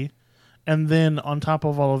fee, and then on top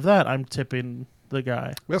of all of that, I'm tipping the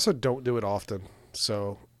guy. We also don't do it often,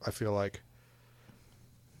 so I feel like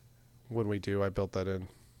when we do, I built that in.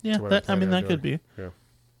 Yeah, to what I'm that I mean planning that on could be. doing. Yeah.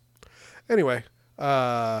 Anyway,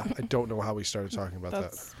 I don't know how we started talking about that.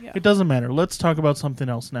 that's yeah. It doesn't matter. Let's talk about something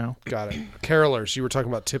else now. Got it. Carolers. You were talking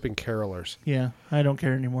about tipping carolers. Yeah, I don't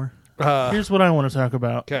care anymore. Uh, Here's what I want to talk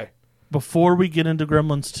about. Okay. Before we get into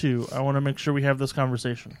Gremlins 2, I want to make sure we have this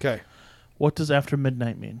conversation. Okay. What does after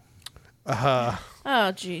midnight mean? Oh,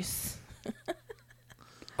 jeez.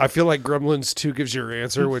 I feel like Gremlins 2 gives you your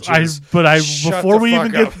answer, which I is shut before the we fuck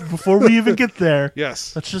even up. get before we even get there,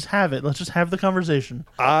 yes. let's just have it. Let's just have the conversation.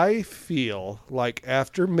 I feel like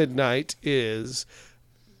after midnight is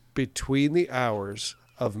between the hours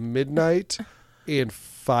of midnight and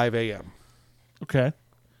 5 a.m. Okay.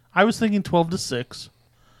 I was thinking 12 to 6.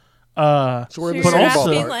 So we're So in the you're But same also-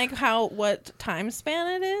 asking ballpark. like what time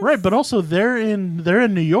span it is? Right, but also they're in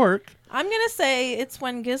New York. I'm gonna say it's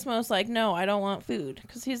when Gizmo's like, no, I don't want food,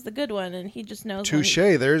 because he's the good one and he just knows Touche.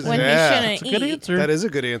 There's when he yeah. shouldn't It's a good eat. answer. That is a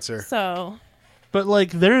good answer. So But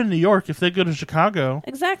like they're in New York. If they go to Chicago,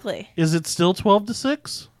 exactly. is it still 12 to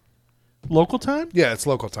 6 local time? Yeah, it's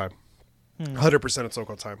local time. 100% it's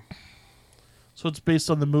local time. So it's based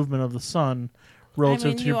on the movement of the sun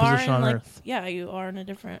relative to you your are position in, on like, Earth. Yeah, you are in a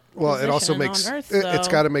different. Well, it also position makes on Earth, it's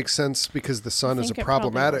so got to make sense because the sun I is think a it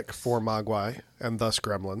probably problematic works. for Mogwai and thus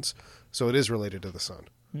gremlins. So it is related to the sun.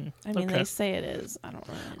 I mean, Okay. they say it is. I don't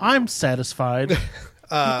really know. I'm satisfied.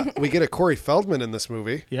 We get a Corey Feldman in this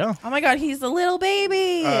movie. Yeah. Oh my god, he's the little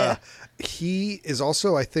baby. He is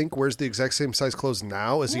also, I think, wears the exact same size clothes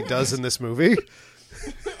now as he does in this movie.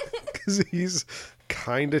 Because he's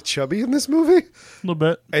kind of chubby in this movie. A little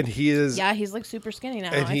bit. And he is... Yeah, he's like super skinny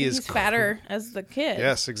now. And I he think is he's fatter as the kid.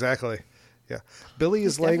 Yes, exactly. Yeah. Billy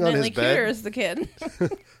is He's laying on his definitely cuter bed. as the kid.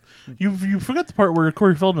 You forgot the part where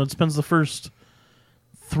Corey Feldman spends the first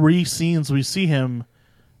 3 scenes we see him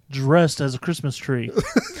dressed as a Christmas tree.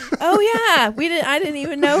 Oh yeah, I didn't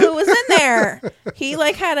even know who was in there. He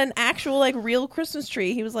like had an actual like real Christmas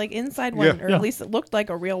tree. He was like inside one, Yeah. or Yeah. at least it looked like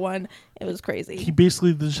a real one. It was He crazy.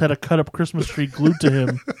 basically just had a cut up Christmas tree glued to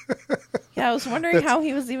him. Yeah, I was wondering how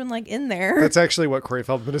he was even like in there. That's actually what Corey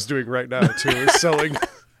Feldman is doing right now, too. Is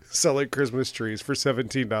selling Christmas trees for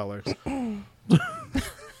 $17.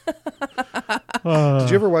 Did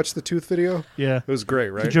you ever watch the Tooth video? Yeah. It was great,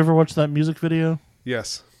 right? Did you ever watch that music video?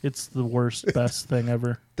 Yes. It's the worst, best thing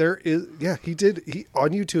ever. There is, yeah, he on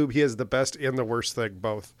YouTube, he has the best and the worst thing,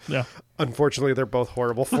 both. Yeah. Unfortunately, they're both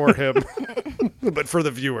horrible for him, but for the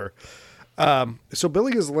viewer. So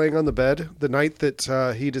Billy is laying on the bed the night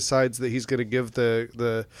that he decides that he's going to give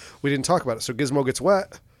the, we didn't talk about it. So Gizmo gets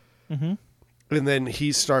wet, and then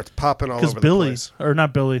he starts popping all Because over Billy, the place. or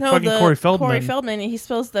not Billy, No, fucking the Corey Feldman. Corey Feldman. He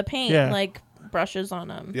spills the paint, Yeah. like brushes on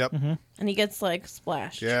him, Yep. and he gets like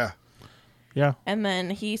splashed. Yeah. Yeah. And then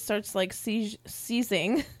he starts like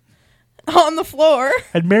seizing on the floor.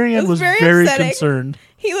 And Marianne It was was very very upsetting. concerned.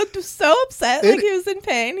 He looked so upset, like he was in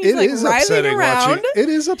pain. He's It like is writhing upsetting around. watching. It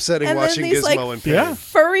is upsetting And then watching these, Gizmo like, in pain. Yeah.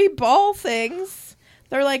 Furry ball things.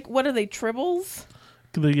 They're like, what are they? Tribbles?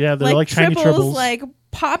 Yeah, they're like tiny tribbles, tribbles. like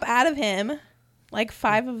pop out of him, like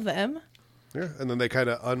 5 of them, Yeah, and then they kind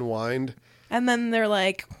of unwind. and then they're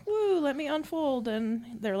like, "Woo, let me unfold," and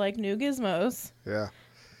they're like new gizmos, Yeah.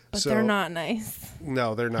 but So- they're not nice.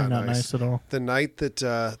 No, they're They're not, not nice at all. The night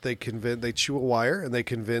that they chew a wire and they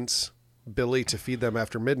convince Billy to feed them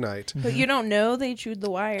after midnight. But you don't know they chewed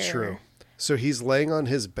the wire. True. So he's laying on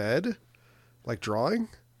his bed, like drawing,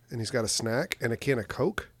 and he's got a snack and a can of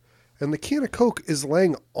Coke. And the can of Coke is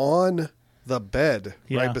laying on the bed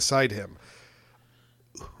Yeah. right beside him.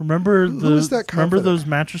 Remember is that remember confident? those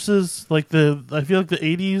mattresses? Like I feel like the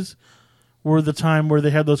 80s were the time where they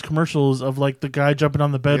had those commercials of like the guy jumping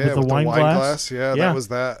on the bed with the wine glass. Yeah, Yeah. that was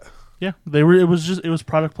that. Yeah, they were. It was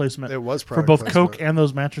product placement. It was for product both placement. Coke and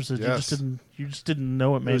those mattresses. Yes. You just didn't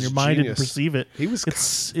know it, man. was Your mind genius. didn't perceive it. He was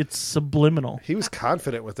It's subliminal. He was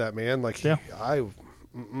confident with that, man. Like, Yeah.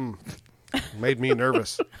 made me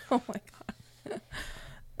nervous. Oh my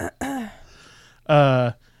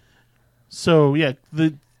god. So yeah,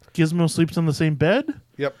 the Gizmo sleeps on the same bed,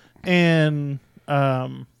 Yep. and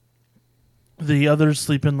the others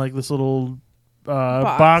sleep in like this little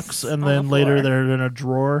box, and on then the later floor. they're in a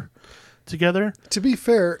drawer together. To be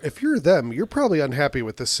fair, if you're them, you're probably unhappy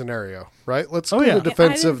with this scenario, right? Let's Oh, go yeah. to the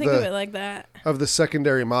defense I didn't of think of it the like that.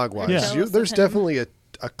 secondary Mogwais. Yeah. Jealous of There's him. definitely a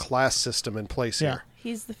class system in place Yeah. here.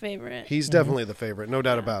 He's the favorite. He's definitely the favorite, no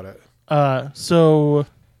doubt about it. So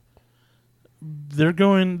they're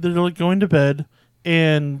like going to bed,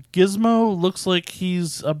 and Gizmo looks like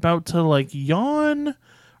he's about to like yawn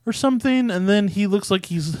or something, and then he looks like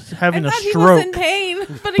he's having I a thought stroke. he was in pain,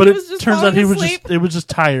 but, But he it was just turns out falling he was asleep. just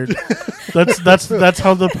tired. That's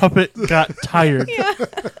how the puppet got tired. Yeah.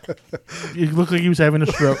 It looked like he was having a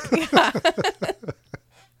stroke.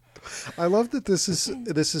 I love that this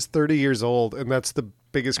is 30 years old, and that's the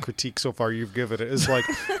biggest critique so far you've given it. Is like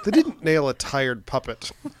they didn't nail a tired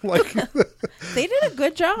puppet. Like They did a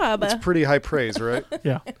good job. it's pretty high praise, right?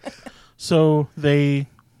 Yeah. So they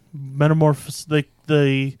metamorphose.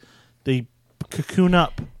 They cocoon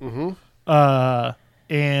up. Mm-hmm.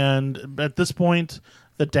 And at this point,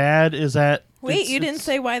 the dad is at. Wait, you didn't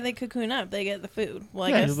say why they cocoon up. They get the food. Well, I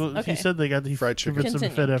Yeah, guess. Okay. he said they got the Fried chicken. convinced them to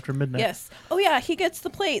Continue. fed after midnight. Yes. Oh yeah, he gets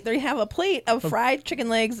the plate. They have a plate of fried chicken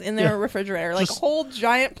legs in their Yeah. refrigerator, like a Just- whole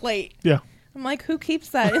giant plate. Yeah. I'm like, who keeps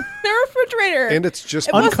that in their refrigerator? And it's just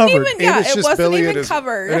it wasn't uncovered. even. Yeah, and it's it just wasn't Billy even and his,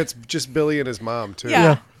 covered. and it's just Billy and his mom too.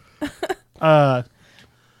 Yeah.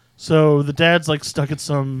 So the dad's like stuck at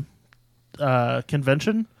some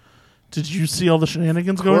convention. Did you see all the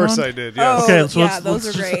shenanigans Of going on? course I did. Yes. Oh, Okay, so yeah, let's those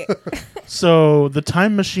are just- great. So the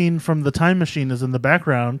time machine from the time machine is in the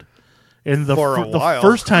background, in the For a the while.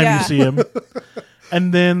 first time Yeah. you see him,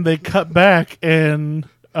 and then they cut back and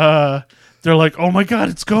They're like, "Oh my god,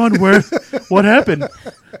 it's gone! Where? What happened?"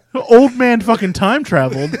 Old man fucking time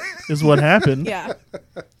traveled is what happened. Yeah.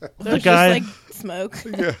 There's guy- just like smoke.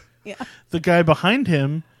 Yeah. Yeah. The guy behind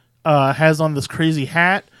him has on this crazy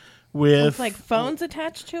hat with Like phones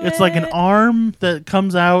attached to it. it's like an arm that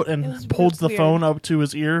comes out It and was holds the weird. phone up to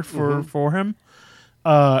his ear for him.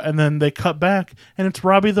 And then they cut back, and it's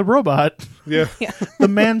Robbie the robot. Yeah. Yeah. The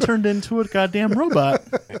man turned into a goddamn robot.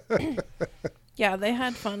 Yeah, they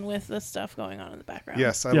had fun with the stuff going on in the background.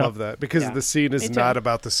 Yes, I Yeah. love that because Yeah. the scene is Me too. not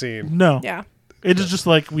about the scene. No, Yeah. it is just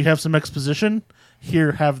like we have some exposition.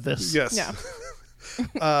 Here, have this. Yes.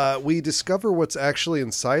 Yeah. We discover what's actually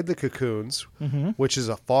inside the cocoons, which is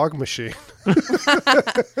a fog machine.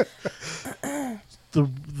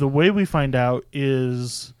 The way we find out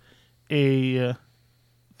is they're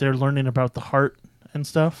learning about the heart and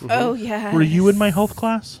stuff. Oh yeah. Were you in my health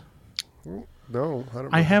class? No, I don't know.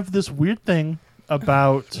 I have this weird thing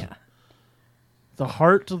about Yeah. the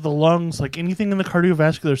heart, the lungs, like anything in the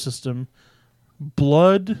cardiovascular system.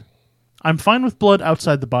 Blood, I'm fine with blood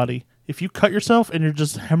outside the body. If you cut yourself and you're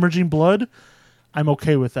just hemorrhaging blood, I'm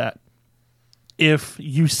okay with that. If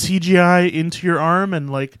you CGI into your arm and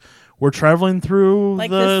like we're traveling through Like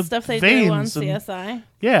the the stuff they veins do on and- CSI.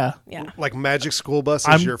 yeah. Yeah. Like Magic School Bus is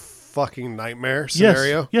I'm- your fucking nightmare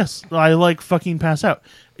scenario. Yes, I like fucking pass out.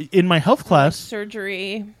 In my health class,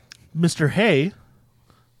 Surgery. Mr. Hay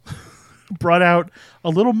brought out a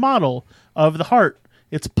little model of the heart.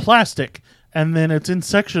 It's plastic, and then it's in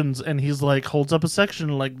sections, and he's like, holds up a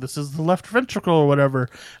section like, this is the left ventricle or whatever.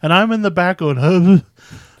 And I'm in the back going,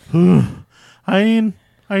 I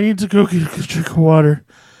need to go get a drink of water.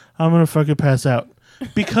 I'm going to fucking pass out.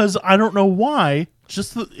 Because I don't know why.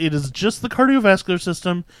 It is just the cardiovascular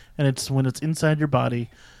system, and it's when it's inside your body.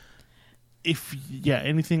 If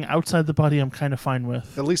anything outside the body, I'm kind of fine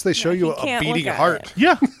with. At least they show Yeah, you you a can't beating look at heart. it.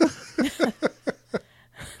 Yeah.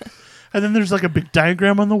 And then there's like a big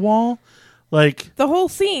diagram on the wall, like The whole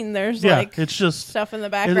scene. There's like it's just stuff in the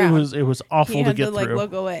it background. was awful he to had get to like through.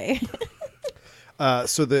 look away.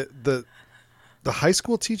 So the high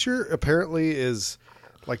school teacher apparently is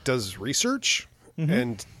like does research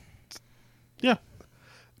and Yeah,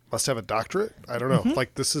 must have a doctorate. I don't know.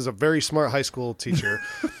 Like this is a very smart high school teacher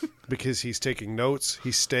because he's taking notes.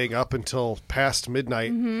 He's staying up until past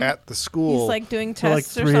midnight at the school. He's like doing So, like,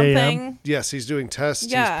 tests or 3 a.m.? something. Yes, he's doing tests.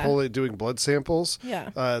 Yeah. He's doing blood samples.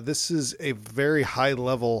 Yeah. This is a very high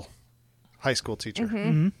level high school teacher.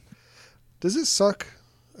 Mm-hmm. Does it suck?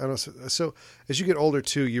 I don't know. So as you get older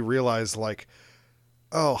too, you realize like,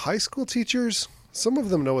 oh, high school teachers, some of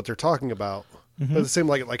them know what they're talking about. But the same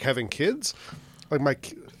like having kids.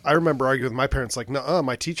 Like I remember arguing with my parents like, "No,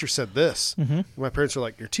 my teacher said this." My parents are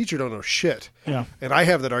like, "Your teacher don't know shit." yeah, And I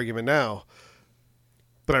have that argument now.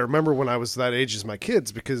 But I remember when I was that age as my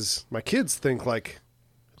kids, because my kids think like,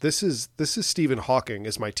 this is Stephen Hawking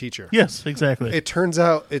is my teacher. yes, exactly. It turns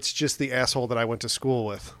out it's just the asshole that I went to school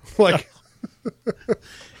with. Like,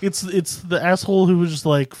 It's the asshole who was just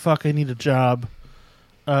like, "Fuck, I need a job."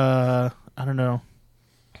 I don't know.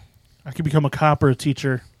 I could become a cop or a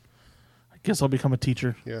teacher. I guess I'll become a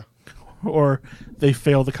teacher. yeah. Or they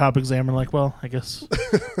fail the cop exam and like, well, I guess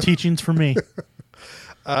teaching's for me.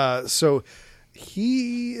 So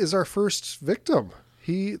he is our first victim.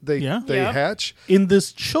 They Yeah. Yeah. hatch. In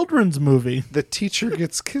this children's movie, The teacher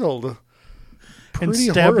gets killed. and Pretty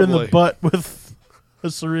stabbed in horribly. the butt with a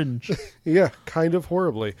syringe. Yeah, kind of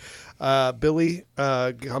horribly. Billy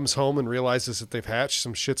comes home and realizes that they've hatched.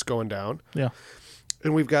 Some shit's going down. Yeah.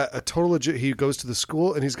 And we've got a total legit. He goes to the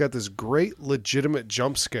school and he's got this great legitimate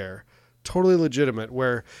jump scare, totally legitimate,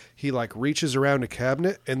 where he like reaches around a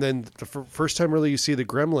cabinet and then the first time really you see the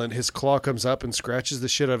gremlin, his claw comes up and scratches the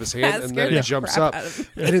shit out of his hand That and scared then the it jumps crap up. out of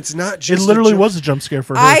me. And it's not It just literally was a jump scare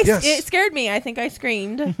for her. Yes. It scared me. I think I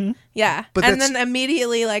screamed. Yeah. But and that's- then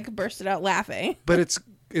immediately like bursted out laughing. But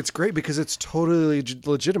it's great because it's totally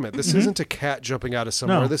legitimate. This isn't a cat jumping out of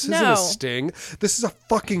somewhere. No. This isn't No. a sting. This is a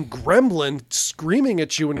fucking gremlin screaming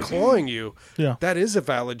at you and clawing you. Yeah. That is a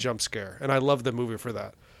valid jump scare. And I love the movie for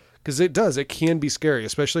that. Because it does. It can be scary.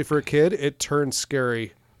 Especially for a kid, it turns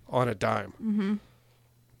scary on a dime.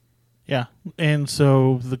 Yeah. And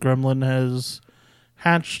so the gremlin has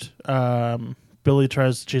hatched. Billy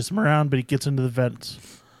tries to chase him around, but he gets into the vents.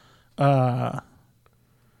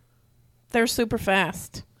 They're super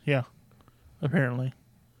fast. Yeah. Apparently.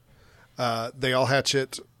 They all hatch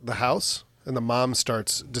at the house, and the mom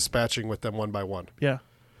starts dispatching with them one by one. Yeah.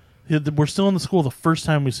 We're still in the school the first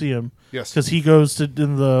time we see him. Yes. Because he goes to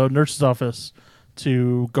in the nurse's office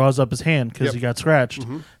to gauze up his hand because Yep. he got scratched.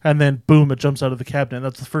 And then, boom, it jumps out of the cabinet.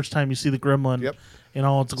 That's the first time you see the gremlin. Yep. in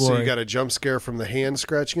all its So glory. you got a jump scare from the hand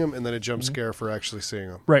scratching him, and then a jump scare for actually seeing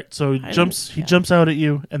him. Right. So he jumps out at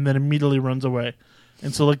you and then immediately runs away.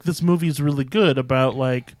 And so like this movie is really good about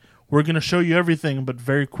like we're going to show you everything but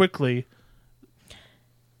very quickly.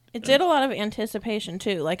 It did a lot of anticipation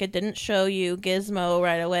too. Like it didn't show you Gizmo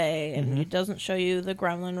right away and it doesn't show you the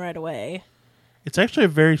gremlin right away. It's actually a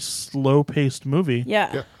very slow-paced movie,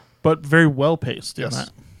 Yeah. but very well-paced in Yes,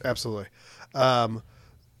 that. absolutely.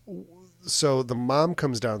 So the mom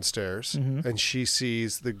comes downstairs and she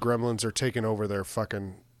sees the gremlins are taking over their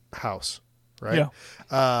fucking house, right?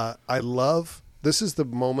 Yeah. I love. This is the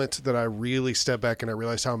moment that I really step back and I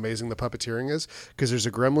realized how amazing the puppeteering is, because there's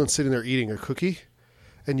a gremlin sitting there eating a cookie,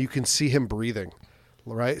 and you can see him breathing,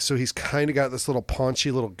 right? So he's kind of got this little paunchy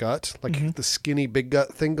little gut, like the skinny big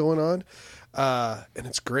gut thing going on. And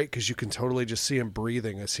it's great because you can totally just see him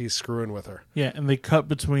breathing as he's screwing with her. Yeah, and they cut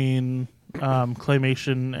between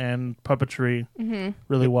claymation and puppetry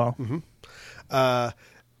really well.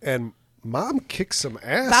 And mom kicks some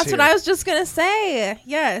ass. That's here. what I was just going to say.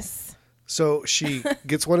 Yes. So she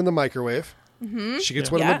gets one in the microwave. She gets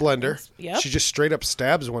one in Yeah. the blender. Yep. She just straight up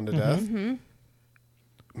stabs one to death.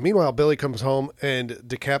 Meanwhile, Billy comes home and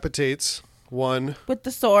decapitates one With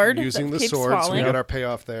the sword. using that the keeps sword. So we falling. get our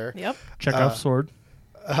payoff there. Yep. Chekhov's sword.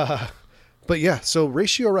 But yeah, so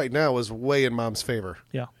ratio right now is way in mom's favor.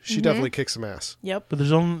 Yeah. She definitely kicks some ass. Yep. But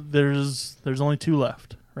there's only two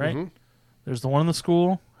left, right? There's the one in the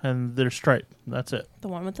school and there's Stripe. That's it. The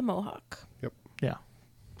one with the mohawk. Yep. Yeah.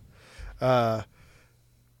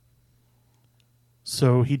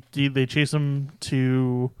 So they chase him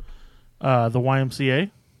to the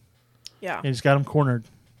YMCA, Yeah. Uh, and he's got him cornered.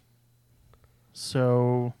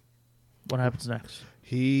 So what happens next?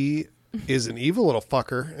 He is an evil little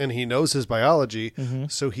fucker, and he knows his biology,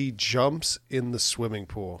 so he jumps in the swimming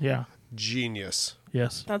pool. Yeah. Genius.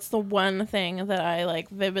 Yes. That's the one thing that I like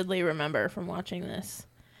vividly remember from watching this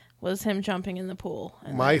was him jumping in the pool.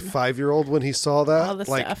 And My then- 5-year-old, when he saw All that, the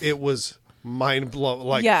like stuff. it was mind blowing.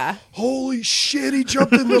 Like, Yeah. holy shit, he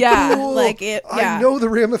jumped in the Yeah, pool. like it- yeah. I know the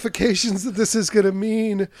ramifications that this is going to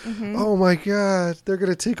mean. Mm-hmm. Oh my god, they're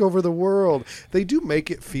going to take over the world. They do make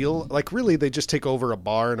it feel like really they just take over a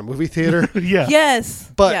bar in a movie theater, Yeah.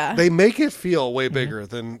 Yes. but yeah. they make it feel way bigger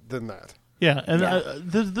than that. Yeah. And Yeah.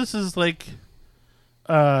 this is like,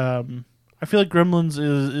 I feel like Gremlins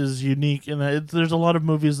is unique in that there's a lot of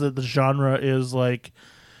movies that the genre is like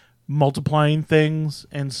multiplying things,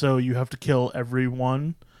 and so you have to kill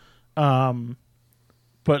everyone. But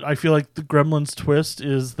I feel like the Gremlins twist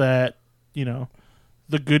is that, you know,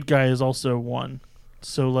 the good guy is also one.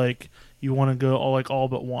 So like you want to go all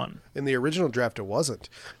but one. In the original draft, it wasn't.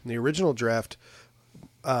 In the original draft,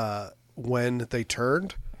 when they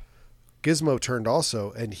turned, Gizmo turned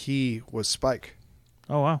also, and he was Spike.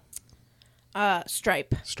 Oh wow.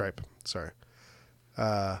 Stripe. Stripe. Sorry.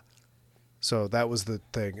 So that was the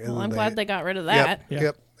thing. And Well, then I'm glad they got rid of that. Yep. Yeah.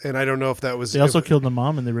 Yep. And I don't know if that was. They also killed the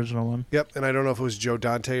mom in the original one. Yep. And I don't know if it was Joe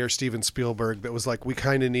Dante or Steven Spielberg that was like, we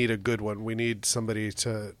kind of need a good one. We need somebody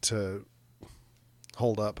to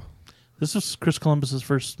hold up. This was Chris Columbus's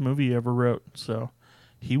first movie he ever wrote, so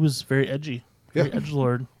he was very edgy. Very Yeah.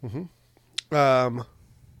 edgelord.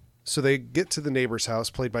 So they get to the neighbor's house,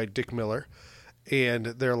 played by Dick Miller, and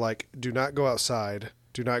they're like, do not go outside.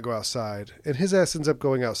 Do not go outside. And his ass ends up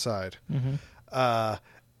going outside,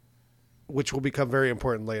 which will become very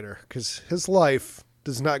important later because his life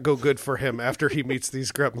does not go good for him after he meets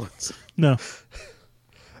these gremlins. No.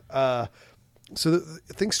 So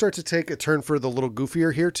things start to take a turn for the little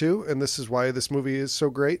goofier here too, and this is why this movie is so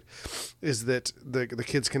great, is that the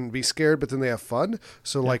kids can be scared, but then they have fun.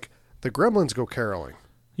 So like the gremlins go caroling.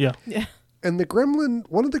 Yeah. Yeah. And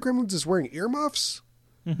one of the gremlins is wearing earmuffs,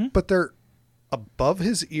 but they're above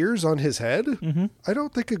his ears on his head. I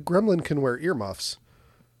don't think a gremlin can wear earmuffs.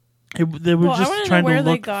 They were Well, I wanna just know trying where to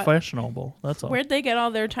they look got- fashionable. That's all. Where'd they get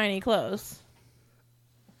all their tiny clothes?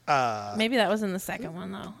 Maybe that was in the second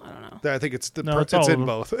one, though. I don't know. I think it's No, it's it's all of in them.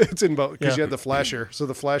 both. It's in both because Yeah. you had the flasher, so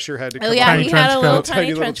the flasher had to come Oh, yeah. Tiny He had trench a little coat.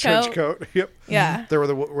 tiny little trench coat. Yep. Yeah. There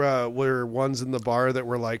were ones in the bar that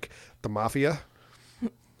were like the mafia,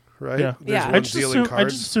 right? Yeah. There's Yeah. ones dealing I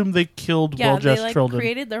cards. just assumed they killed Yeah, they well-dressed like children.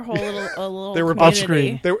 created their whole little They were community. off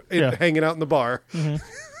screen. They were Yeah. hanging out in the bar.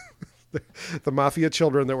 The mafia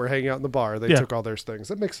children that were hanging out in the bar, they Yeah. took all their things.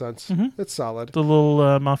 That makes sense. It's solid. The little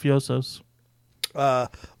mafiosos.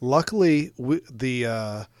 Luckily,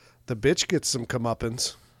 the bitch gets some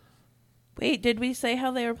comeuppance. Wait, did we say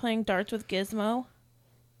how they were playing darts with Gizmo?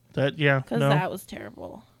 That no. Because that was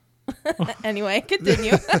terrible. Anyway,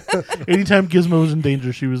 continue. Anytime Gizmo was in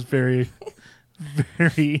danger, she was very,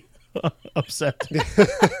 very upset.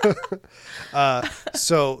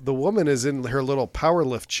 So the woman is in her little power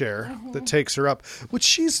lift chair that takes her up, which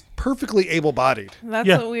she's perfectly able-bodied. That's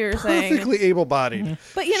Yeah. what we were saying. Perfectly able-bodied.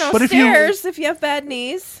 But you know, But if you- stairs. If you have bad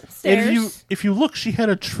knees, stairs. And if you look, she had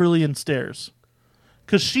 1 trillion stairs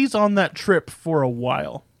because she's on that trip for a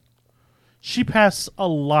while. She passed a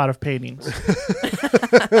lot of paintings.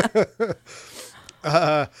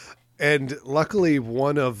 And luckily,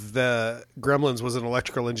 one of the gremlins was an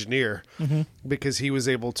electrical engineer because he was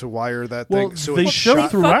able to wire that Well, thing. So they it show shot.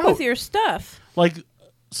 through- fuck throughout. with your stuff. Like,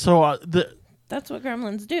 so That's what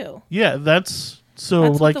gremlins do. that's so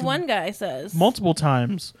That's like what the one guy says. multiple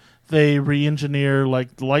times they re-engineer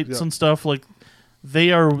like lights Yeah. and stuff. Like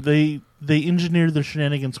they engineer their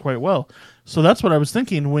shenanigans quite well. So that's what I was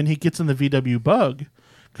thinking when he gets in the VW Bug,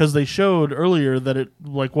 because they showed earlier that it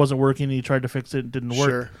like wasn't working. He tried to fix it, it didn't work.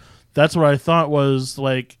 Sure. That's what I thought was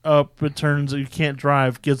like, it turns you can't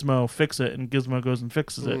drive. Gizmo, fix it, and Gizmo goes and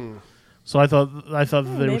fixes it. So I thought that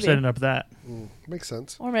they were maybe. setting up that. Makes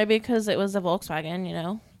sense. Or maybe because it was a Volkswagen, you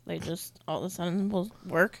know, they just all of a sudden will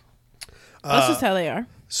work. That's just how they are.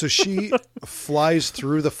 So she flies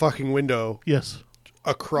through the fucking window Yes.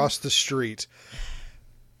 across the street,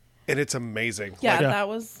 and it's amazing. Yeah, Yeah. that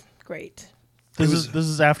was great. This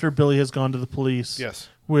is after Billy has gone to the police. Yes.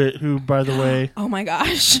 Who, by the way, Oh my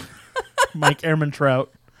gosh. Mike Ehrmantraut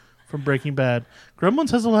from Breaking Bad.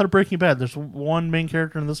 Gremlins has a lot of Breaking Bad. There's one main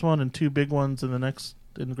character in this one and 2 big ones in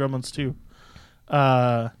Gremlins 2.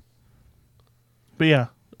 But yeah,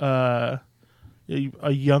 a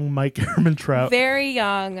young Mike Ehrmantraut. Very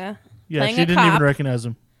young. Yeah, playing she a didn't cop. even recognize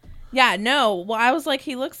him. Yeah, no. Well, I was like,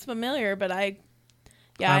 he looks familiar, but I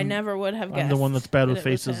I'm- never would have guessed. I'm the one that's bad that with it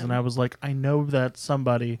was faces, him. and I was like, I know that's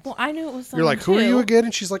somebody. Well, I knew it was someone You're like, who are too. you again?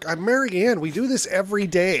 And she's like, I'm Mary Ann. We do this every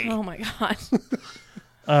day. Oh my god.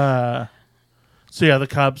 So yeah, the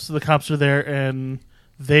cops are there, and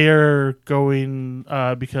they're going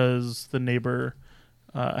because the neighbor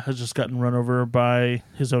has just gotten run over by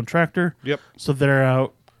his own tractor. Yep. So they're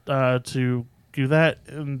out to do that,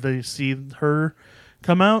 and they see her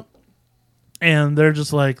come out, and they're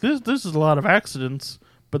just like, "This is a lot of accidents,"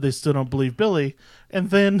 but they still don't believe Billy. And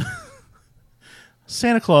then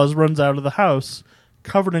Santa Claus runs out of the house,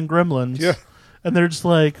 covered in gremlins. Yeah. And they're just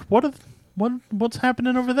like, "What's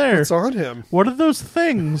happening over there? It's on him. What are those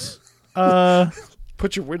things?"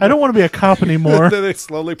 Put your window. I don't want to be a cop anymore. Then they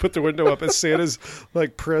slowly put the window up as Santa's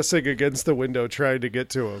like pressing against the window trying to get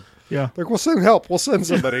to him. Yeah. Like, we'll send help. We'll send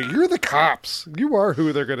somebody. You're the cops. You are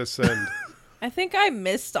who they're going to send. I think I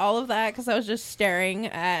missed all of that because I was just staring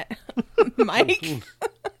at Mike,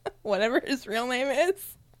 whatever his real name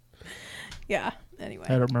is. Yeah. Anyway.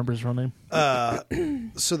 I don't remember his real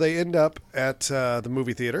name. So they end up at the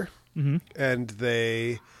movie theater, and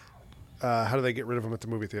they. How do they get rid of him at the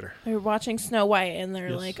movie theater? They're watching Snow White and they're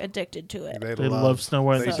Yes. like addicted to it. They love Snow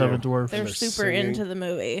White and the they Seven do. Dwarfs. They're they're super singing. into the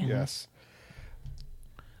movie. Yes.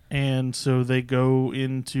 And so they go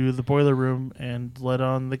into the boiler room and let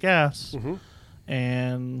on the gas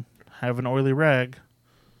and have an oily rag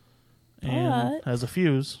and But- has a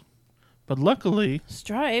fuse. But luckily,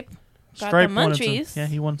 Stripe got Stripe the wanted some, munchies.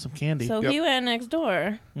 he wanted some candy. So Yep. he went next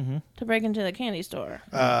door to break into the candy store.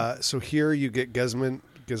 So here you get Gizmond.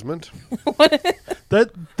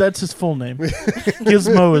 That's his full name.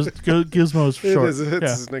 Gizmo is short. It's Yeah.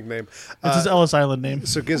 his nickname. It's his Ellis Island name.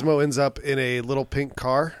 So Gizmo ends up in a little pink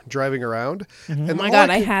car driving around. And Oh my all god,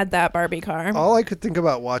 I I could- had that Barbie car. all I could think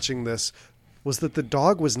about watching this was that the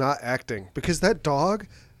dog was not acting, because that dog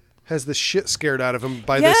has the shit scared out of him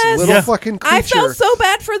by Yes! this little Yeah. fucking creature I felt so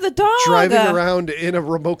bad for the dog. driving around in a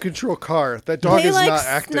remote control car. That dog They is like not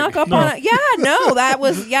acting. snuck up No. on it. Yeah, no, that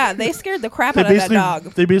was they scared the crap out of that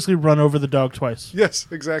dog. They basically run over the dog twice. Yes,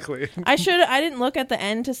 exactly. I didn't look at the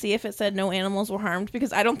end to see if it said no animals were harmed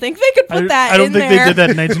because I don't think they could put that I don't in think there they did that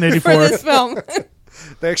in for 1984. this film.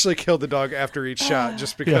 They actually killed the dog after each shot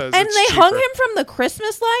just because. And it's they hung cheaper. him from the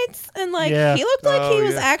Christmas lights, and Yeah. he looked like Oh, he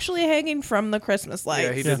was yeah. actually hanging from the Christmas lights.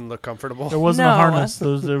 Yeah, he didn't look comfortable. There wasn't a No. harness.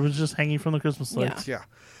 There was just hanging from the Christmas Yeah. lights.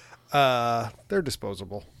 Yeah. They're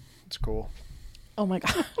disposable. It's cool. Oh my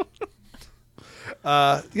god!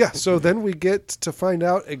 Yeah, so then we get to find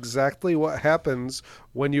out exactly what happens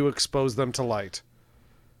when you expose them to light.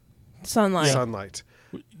 Sunlight. Sunlight.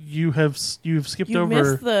 You've skipped You over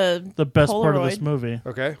missed the best part of this Polaroid. movie,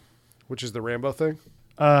 Okay. Which is the Rambo thing?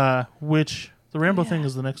 which the Rambo Yeah. thing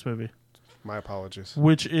is the next movie, My apologies.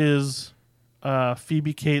 which is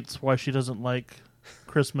Phoebe Cates why she doesn't like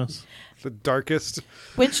Christmas. The darkest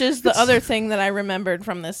Which is the other thing that I remembered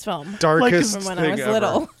from this film darkest from when thing I was ever.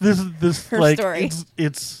 little. This Her like story.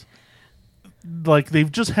 it's like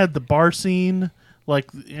they've just had the bar scene.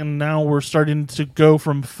 and now we're starting to go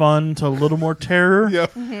from fun to a little more terror.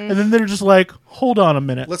 Yep. And then they're just like, hold on a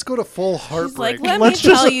minute. Let's go to full She's heartbreak. like, let Let's me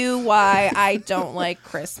just- tell you why I don't like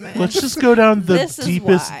Christmas. Let's just go down the This is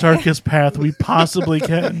deepest, why. darkest path we possibly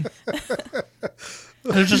can.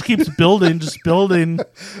 And it just keeps building, just building.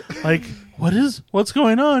 Like, what's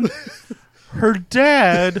going on? Her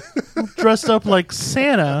dad, dressed up like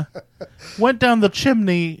Santa, went down the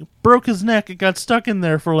chimney, broke his neck, and got stuck in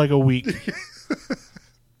there for like a week.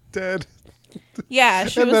 Dead. Yeah,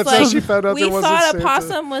 she And was that's how like, she found out we there wasn't thought a Santa."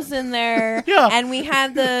 possum was in there, Yeah. and we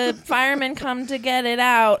had the firemen come to get it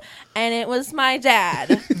out, and it was my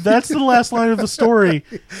dad. That's the last line of the story,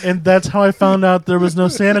 and that's how I found out there was no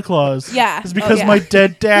Santa Claus. Yeah. It's because Oh, yeah. my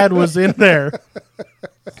dead dad was in there.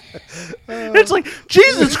 It's like,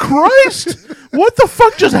 Jesus Christ! What the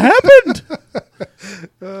fuck just happened?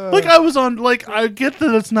 Like, I was on, like, I get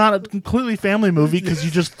that it's not a completely family movie because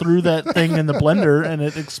you just threw that thing in the blender and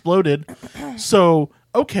it exploded. So,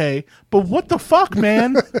 okay, but what the fuck,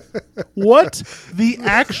 man? What the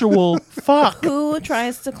actual fuck? Who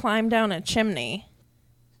tries to climb down a chimney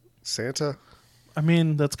Santa. I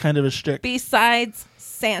mean, that's kind of a shtick. besides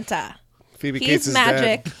Santa? Phoebe He's Cates is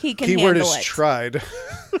magic. dead. He can Keyword handle is it. tried.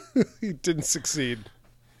 He didn't succeed.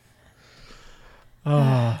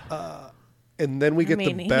 And then we get I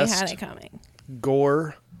mean, the he had best it coming.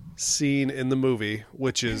 gore scene in the movie,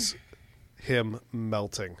 which is him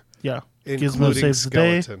melting, Yeah. Gizmo including saves the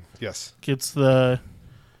day, skeleton. Yes.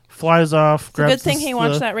 flies off, It's a grabs good thing the- he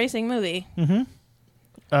watched that racing movie. uh,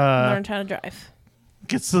 Learned how to drive.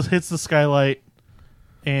 hits the skylight,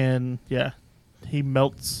 and yeah, he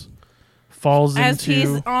melts, falls As into.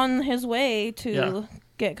 he's on his way to Yeah.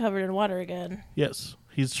 get covered in water again. Yes,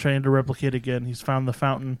 he's trying to replicate again. He's found the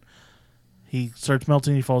fountain. He starts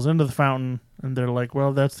melting. He falls into the fountain, and they're like,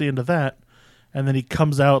 "Well, that's the end of that." And then he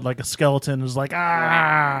comes out like a skeleton, and is like,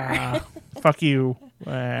 "Ah, fuck you,"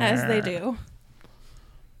 As they do.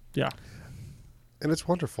 Yeah, And it's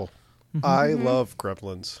wonderful. Mm-hmm. I love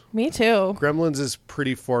Gremlins. Me too. Gremlins is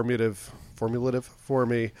pretty formulative for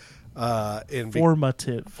me. And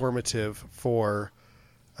formative for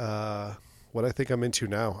what I think I'm into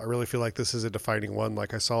now. I really feel like this is a defining one.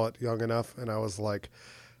 Like I saw it young enough, and I was like,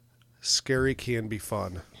 scary can be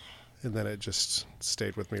fun. And then it just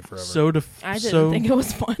stayed with me forever. I didn't think it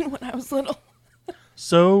was fun when I was little.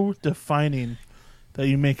 So defining that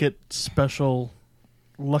you make it special.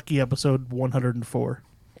 Lucky episode 104.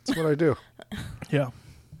 That's what I do. Yeah.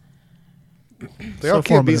 They all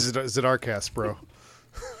can't be Zadarcast, bro.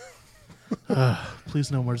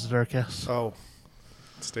 Please no more Zadarcast. Oh,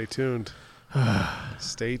 stay tuned.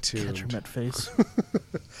 Stay Catch your tuned. Met face.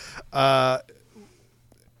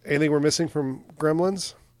 Anything we're missing from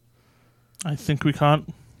Gremlins? I think we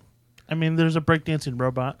can't. I mean, there's a breakdancing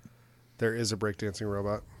robot. There is a breakdancing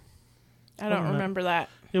robot. I don't no. remember that.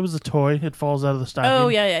 It was a toy. It falls out of the stocking. Oh,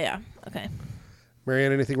 yeah. Okay.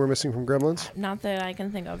 Marianne, anything we're missing from Gremlins? Not that I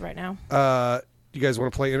can think of right now. You guys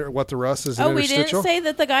want to play What the Russ is an Oh, we didn't interstitial? say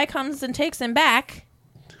that the guy comes and takes him back,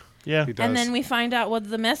 Yeah. He does. and then we find out what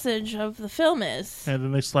the message of the film is, And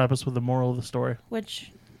then they slap us with the moral of the story.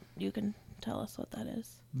 which you can tell us what that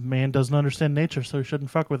is. Man doesn't understand nature, so he shouldn't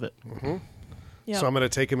fuck with it. Yeah. So I'm going to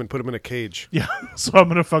take him and put him in a cage. Yeah, so I'm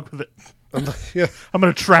gonna fuck with it. Yeah. I'm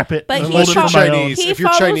gonna trap it. But and he hold Unless it you're for my own. Chinese. He If you're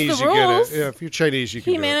follows Chinese, the you get rules. it. Yeah, if you're Chinese, you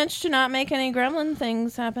can He do it. managed to not make any gremlin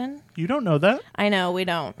things happen. You don't know that? I know, we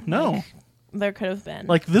don't. No. Like, there could have been.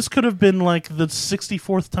 Like, this could have been, like, the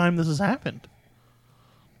 64th time this has happened.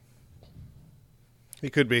 He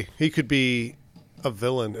could be. He could be a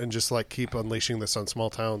villain and just like keep unleashing this on small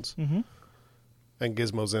towns. Mm-hmm. And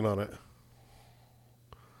Gizmo's in on it.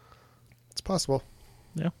 It's possible.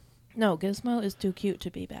 Yeah. No, Gizmo is too cute to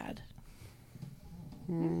be bad.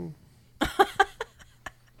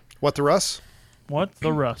 What the Russ? What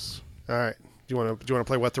the Russ? All right. Do you want to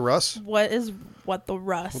play What the Russ? What is what the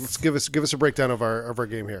Russ? Let's give us a breakdown of our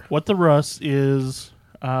game here. What the Russ is,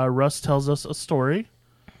 Russ tells us a story,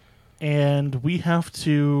 and we have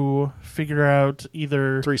to figure out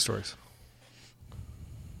either... 3 stories.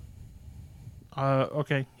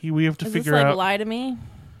 Okay. We have to Is figure this like out... Lie to Me?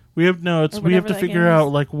 We have no. It's Or we have whatever to that figure game out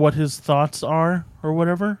is. like what his thoughts are or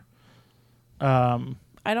whatever.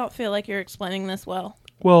 I don't feel like you're explaining this well.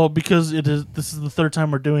 Well, because this is the third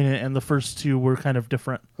time we're doing it, and the first two were kind of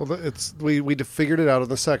different. Well, we figured it out on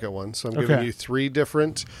the second one, so I'm giving Okay. you 3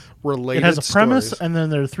 different related It has a premise, stories. and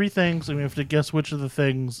then there are 3 things, and we have to guess which of the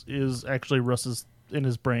things is actually Russ's in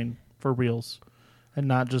his brain for reals, and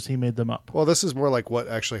not just he made them up. Well, this is more like what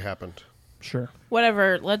actually happened. Sure.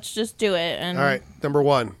 Whatever. Let's just do it. And All right. Number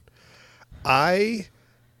 1. I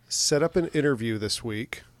set up an interview this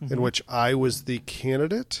week in which I was the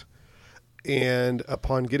candidate. And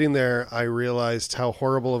upon getting there, I realized how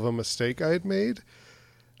horrible of a mistake I had made.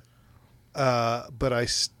 But I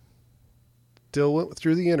still went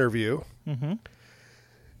through the interview. Mm-hmm.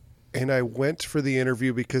 And I went for the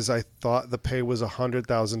interview because I thought the pay was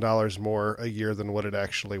 $100,000 more a year than what it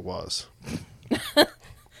actually was.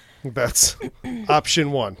 That's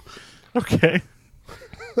option one. Okay.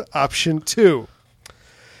 Option two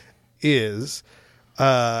is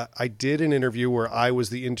I did an interview where I was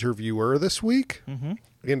the interviewer this week,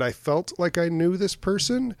 and I felt like I knew this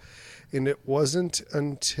person, and it wasn't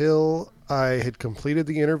until I had completed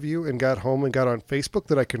the interview and got home and got on Facebook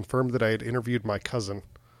that I confirmed that I had interviewed my cousin.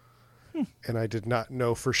 And I did not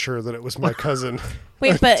know for sure that it was my cousin.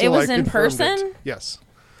 Wait, but it until was I in confirmed person? it. Yes.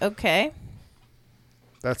 Okay.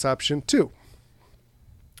 That's option two.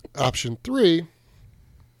 Option three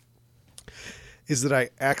is that I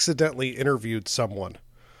accidentally interviewed someone.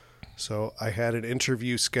 So I had an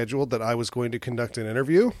interview scheduled that I was going to conduct an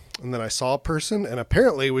interview, and then I saw a person, and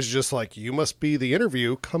apparently it was just like, you must be the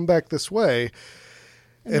interview, come back this way.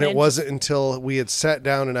 And it wasn't until we had sat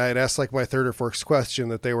down and I had asked like my third or fourth question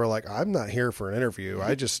that they were like, I'm not here for an interview.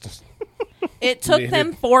 I just... It took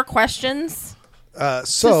them 4 questions to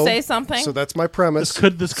say something. So that's my premise.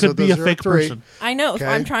 This could be a those are fake 3. person. I know. Okay.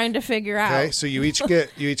 I'm trying to figure out. Okay, so you each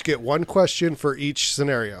get one question for each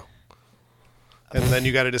scenario, and then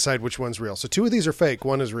you got to decide which one's real. So 2 of these are fake,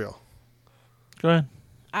 1 is real. Go ahead.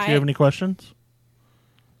 Do you have any questions?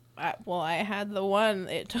 I had the one.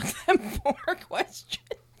 It took them 4 questions.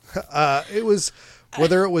 It was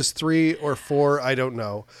whether it was 3 or 4, I don't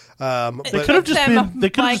know. They could have just them, been. They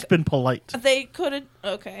could have like- just been polite. They could have.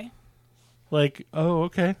 Okay. Like, oh,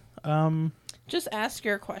 okay. Just ask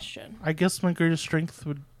your question. I guess my greatest strength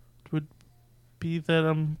would be that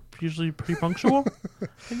I'm usually pretty punctual.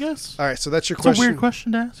 I guess. All right, so that's your It's question. a weird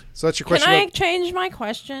question to ask. So that's your Can question. I change my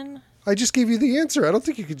question? I just gave you the answer. I don't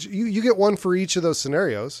think you could. You get one for each of those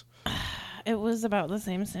scenarios. It was about the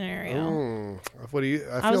same scenario. What do you?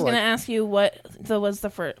 I I feel was going like to ask you what was the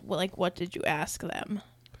first. Like, what did you ask them?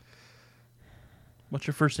 What's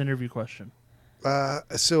your first interview question?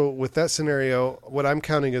 so with that scenario, what I'm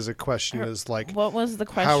counting as a question is like What was the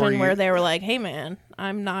How are question you- where they were like, "Hey, man,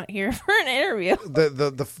 I'm not here for an interview."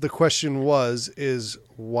 the question is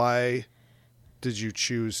why did you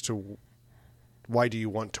choose to? Why do you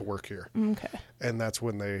want to work here? Okay. And that's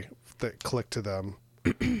when that click to them.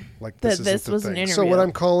 Like That this isn't this the was an thing. So what interview.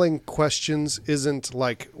 I'm calling questions isn't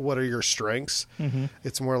like what are your strengths.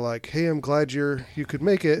 It's more like, hey, I'm glad you could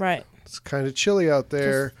make it. Right. It's kind of chilly out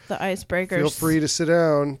there. Just the icebreakers. Feel free to sit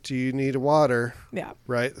down. Do you need water? Yeah.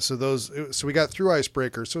 Right. So we got through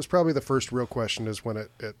icebreakers. So it's probably the first real question is when it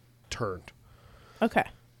turned. Okay.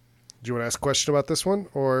 Do you want to ask a question about this one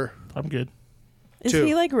or? I'm good. Is 2.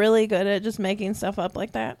 he like really good at just making stuff up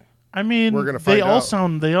like that? I mean, We're gonna find out.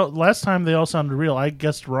 last time they all sounded real. I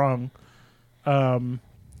guessed wrong. Last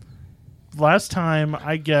time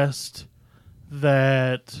I guessed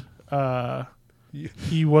that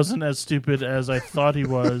he wasn't as stupid as I thought he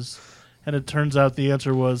was, and it turns out the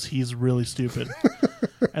answer was he's really stupid.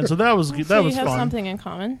 And so that was So that was you have fun. something in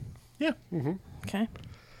common. Yeah, Okay.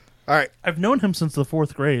 All right. I've known him since the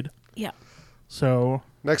 4th grade, Yeah. so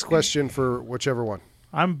Next question for whichever one.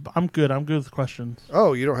 I'm good. I'm good with questions.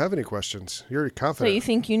 Oh, you don't have any questions. You're So confident. you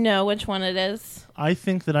think you know which one it is? I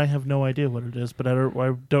think that I have no idea what it is, but I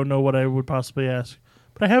don't know what I would possibly ask.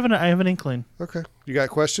 But I have an inkling. Okay. You got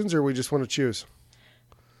questions or we just want to choose?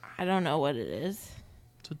 I don't know what it is.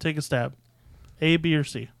 So take a stab. A, B, or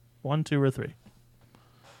C. 1, 2, or 3.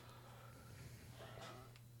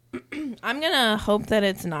 I'm gonna hope that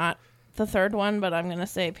it's not the third one, but I'm gonna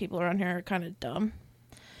say people around here are kind of dumb.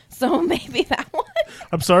 So maybe that one.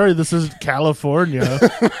 I'm sorry, this is California.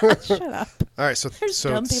 Shut up. All right. So There's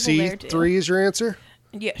dumb people there, too. C3 is your answer?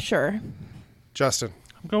 Yeah, sure. Justin,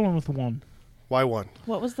 I'm going with 1. why 1?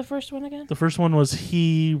 What was the first one again? The first one was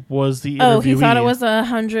he was the interviewee. Oh, he thought it was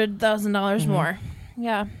 $100,000 more.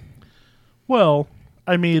 Yeah. Well,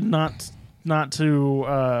 I mean, not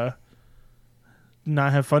to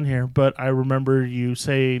not have fun here, but I remember you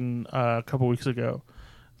saying a couple weeks ago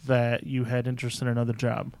that you had interest in another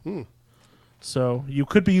job. So you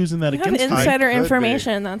could be using that You have against me. insider I could be.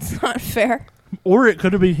 information. That's not fair. Or it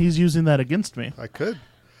could have been he's using that against me. I could.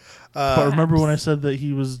 But remember when I said that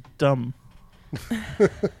he was dumb?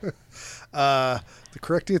 The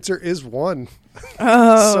correct answer is 1.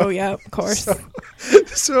 Oh, yeah, of course.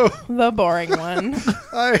 So The boring one.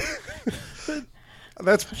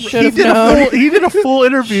 That's Should have He known. did a full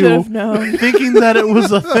Should interview have known. thinking that it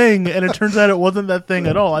was a thing, and it turns out it wasn't that thing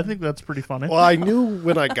at all. I think that's pretty funny. well. I knew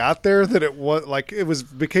when I got there that it was like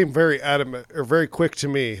became very adamant or very quick to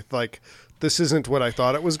me. Like this isn't what I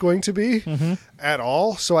thought it was going to be at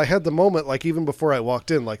all. So I had the moment, like even before I walked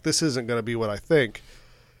in, like this isn't going to be what I think.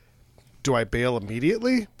 Do I bail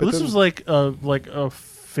immediately? But this then- was like a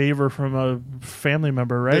favor from a family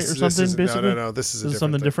member, right, This- or this something? is- basically, no. This is a different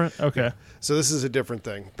something thing. different. Okay, So this is a different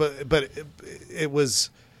thing, but it was.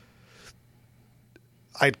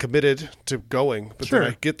 I'd committed to going, but Sure.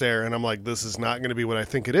 then I get there and I'm like, this is not going to be what I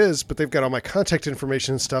think it is. But they've got all my contact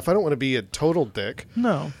information and stuff. I don't want to be a total dick.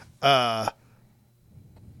 no,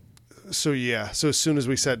 So yeah. So as soon as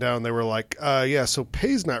we sat down, they were like, yeah. So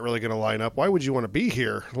pay's not really going to line up. Why would you want to be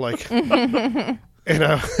here? Like, and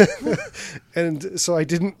and so I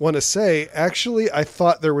didn't want to say. Actually, I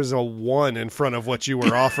thought there was a 1 in front of what you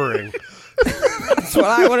were offering. That's what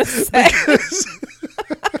I want to say.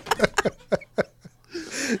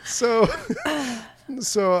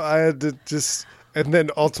 So I had to just, and then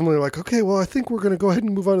ultimately like, okay, well, I think we're going to go ahead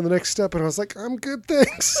and move on to the next step. And I was like, I'm good,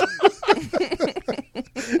 thanks.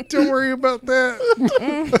 Don't worry about that.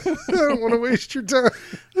 I don't want to waste your time.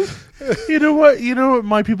 you know what?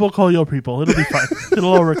 My people call your people. It'll be fine.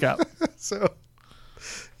 It'll all work out. So,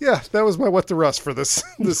 yeah, that was my what the rust for this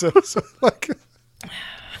episode. Like,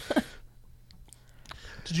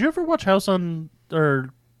 Did you ever watch The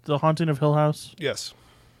Haunting of Hill House? yes,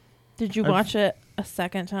 Did you watch it a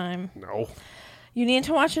second time? no, You need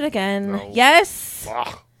to watch it again. No. Yes.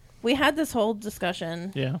 ah, We had this whole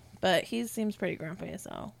discussion, Yeah. but he seems pretty grumpy,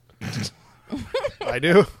 so. I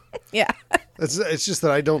do. Yeah. It's just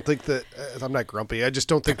that I don't think that I'm not grumpy. I just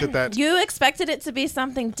don't think that You expected it to be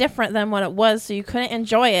something different than what it was, so you couldn't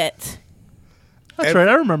enjoy it. That's right.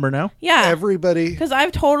 I remember now. Yeah. everybody. Because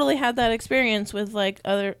I've totally had that experience with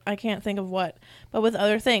I can't think of what, but with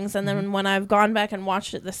other things. And then when I've gone back and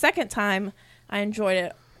watched it the second time, I enjoyed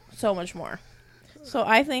it so much more. So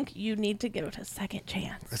I think you need to give it a second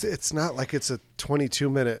chance. It's not like it's a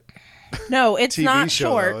 22-minute No, it's TV not show.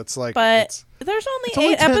 short. Though. It's like but it's the's only It's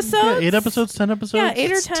only 8 10 episodes. Yeah, 8 episodes, 10 episodes. Yeah,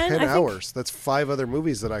 8 or it's 10. 10 I think hours. That's 5 other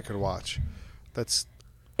movies that I could watch. That's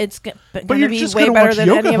it's going But to you're be just way gonna better watch than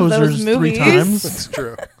Yoga any of those Hosers 3 movies. times. That's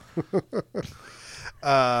true.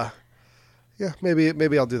 Yeah,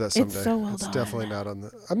 maybe I'll do that someday. so well it's done. definitely not on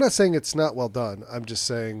the. I'm not saying it's not well done. I'm just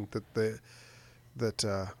saying that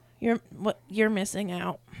You're missing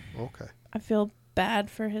out. okay. I feel bad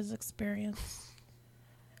for his experience.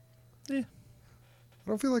 I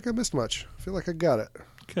don't feel like I missed much. I feel like I got it.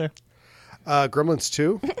 Okay. Gremlins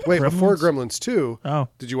 2. Wait, before Gremlins 2, Oh,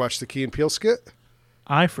 did you watch the Key and Peele skit?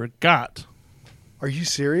 I forgot. Are you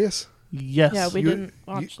serious? Yes. Yeah, we You- didn't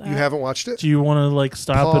watch that. You haven't watched it? Do you want to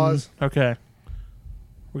stop Pause. and? Okay.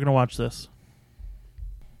 We're gonna watch this.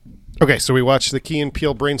 Okay, so we watched the Key and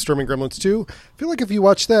Peele brainstorming Gremlins 2. I feel like if you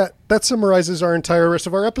watch that summarizes our entire rest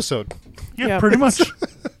of our episode. Yeah, Yep. pretty much.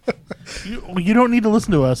 You don't need to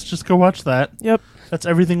listen to us. Just go watch that. Yep. That's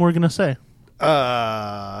everything we're gonna say.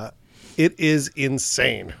 It is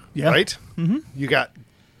insane. Yeah. Right? Mm-hmm. You got.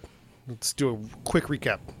 Let's do a quick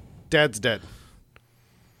recap. Dad's dead.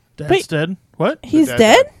 Dad's Wait. dead. What? The He's dad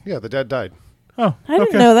dead? died. Yeah, the dad died. Oh, I didn't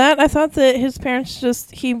okay. know that. I thought that his parents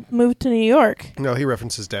he moved to New York. No, he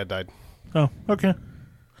references dad died. Oh, okay.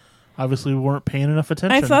 Obviously, we weren't paying enough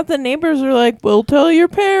attention. I thought the neighbors were like, "We'll tell your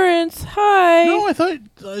parents. Hi." No, I thought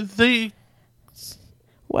they.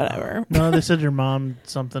 Whatever. No, they said your mom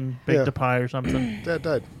something baked Yeah. a pie or something. Dad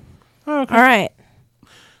died. Oh, okay. All right.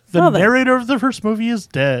 The Well then. narrator of the first movie is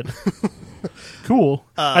dead. Cool.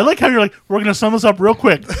 I like how you're like, we're going to sum this up real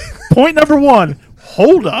quick. Point number 1.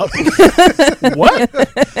 Hold up. What?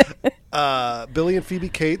 Billy and Phoebe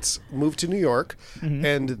Cates moved to New York,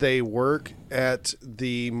 and they work at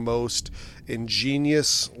the most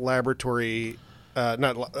ingenious laboratory,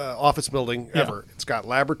 office building Yeah. ever. It's got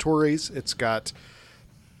laboratories. It's got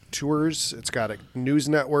tours. It's got a news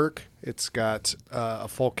network. It's got a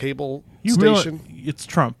full cable station. It's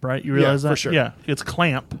Trump, right? You Yeah, realize that? for sure. Yeah. It's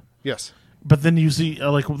Clamp. Yes. But then you see,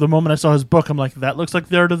 the moment I saw his book, I'm like, that looks like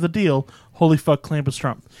the art of the deal. Holy fuck, Clamp is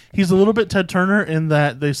Trump. He's a little bit Ted Turner in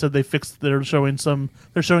that they said they're showing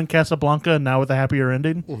Casablanca now with a happier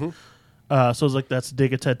ending. Mm-hmm. So it's like, that's a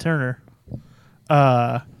dig at Ted Turner.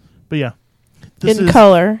 But yeah. This In is,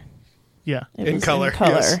 color. Yeah. It In was color,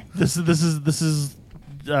 yes. This is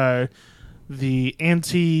the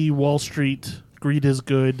anti Wall Street greed is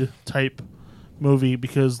good type movie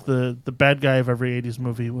because the bad guy of every 80s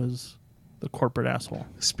movie was the corporate asshole.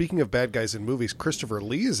 Speaking of bad guys in movies, Christopher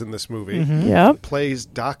Lee is in this movie. Yep. Plays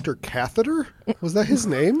Dr. Catheter. Was that his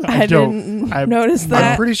name? I don't- didn't I- notice I'm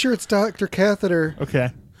that. pretty sure it's Dr. Catheter. Okay.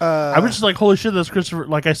 I was just like, holy shit, that's Christopher.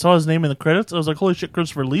 Like, I saw his name in the credits. I was like, holy shit,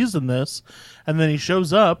 Christopher Lee's in this. And then he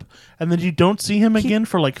shows up, and then you don't see him again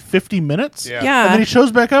for like 50 minutes. Yeah. Yeah. And then he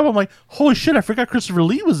shows back up. I'm like, holy shit, I forgot Christopher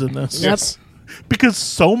Lee was in this. Yes. Because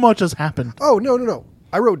so much has happened. Oh, no.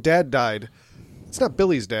 I wrote Dad died. It's not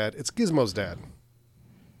Billy's dad. It's Gizmo's dad.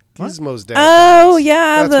 What? Gizmo's dad. Oh, dies.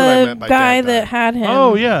 yeah, That's what I the meant by guy Dad that died. had him.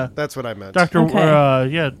 Oh, yeah. That's what I meant. Dr. Okay.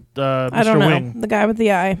 Mr. I don't know. Wing. The guy with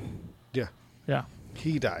the eye. Yeah. Yeah.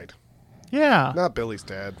 He died. Yeah. Not Billy's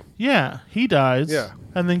dad. Yeah. He dies. Yeah.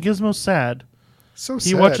 And then Gizmo's sad. So He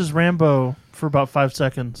sad. watches Rambo for about 5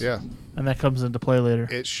 seconds. Yeah. And that comes into play later.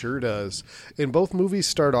 It sure does. And both movies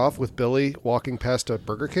start off with Billy walking past a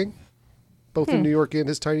Burger King, both in New York and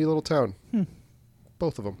his tiny little town.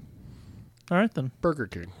 Both of them. All right, then. Burger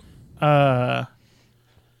King.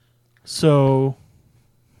 So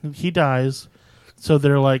he dies. So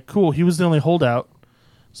they're like, cool, he was the only holdout.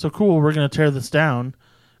 So cool, we're going to tear this down.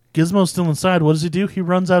 Gizmo's still inside. What does he do? He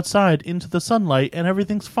runs outside into the sunlight, and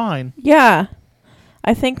everything's fine. Yeah.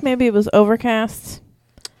 I think maybe it was overcast.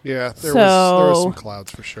 Yeah, there was So- some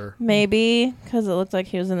clouds for sure. Maybe, because it looked like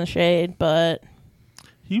he was in the shade, but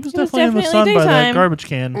He was It was definitely in the definitely sun by that daytime. garbage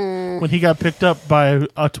can when he got picked up by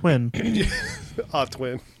a twin.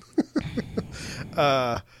 Twin.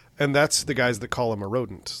 And that's the guys that call him a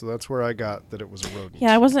rodent. So that's where I got that it was a rodent.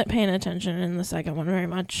 yeah, I wasn't paying attention in the second one very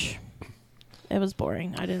much. It was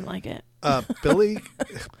boring. I didn't like it. Billy,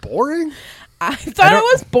 boring? I thought it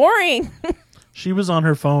was boring. She was on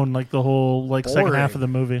her phone like the whole second Boring. half of the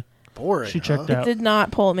movie. Boring. She checked huh? out. Did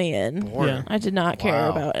not pull me in. Boring. Yeah. I did not care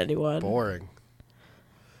Wow. about anyone. Boring.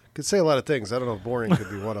 Could say a lot of things. I don't know if boring could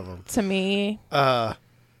be one of them. To me,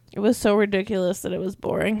 it was so ridiculous that it was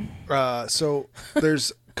boring. So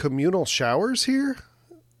there's communal showers here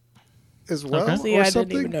as well, Okay. See, or I something.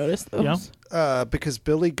 didn't even notice those. Yeah. Because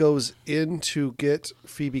Billy goes in to get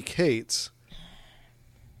Phoebe Cates,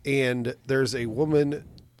 and there's a woman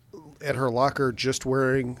at her locker just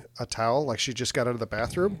wearing a towel, like she just got out of the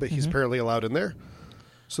bathroom, but he's apparently allowed in there.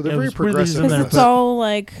 So they're Yeah, it very was weird that he's progressive. in Because there, it's but- all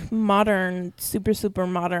like modern, super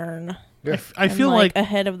modern. Yeah. I and, feel like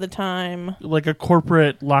ahead of the time. like a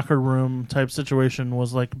corporate locker room type situation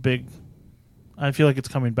was like big. I feel like it's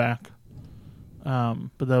coming back.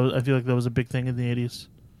 But I feel like that was a big thing in the 80s.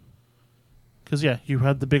 Because, yeah, you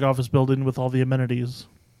had the big office building with all the amenities.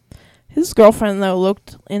 His girlfriend, though,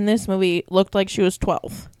 in this movie looked like she was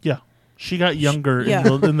 12. Yeah. She got younger Yeah.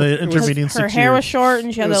 in the intervening Her 6 hair was years. short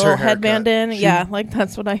and she had It that was little her headband haircut. in. Yeah, like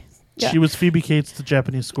that's what I. Yeah. She was Phoebe Cates, the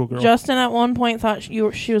Japanese schoolgirl. Justin at one point thought she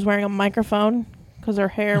was wearing a microphone because her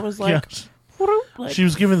hair was like. like she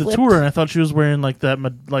was giving the flipped. tour, and I thought she was wearing like that, Oh,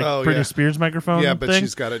 Britney yeah. Spears microphone. Yeah, but thing.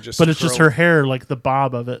 she's got it just. But it's just curl. her hair, like the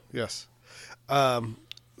bob of it. Yes.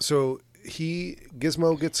 So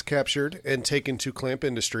Gizmo gets captured and taken to Clamp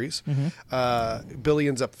Industries. Billy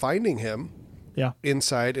ends up finding him Yeah.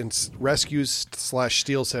 inside and rescues /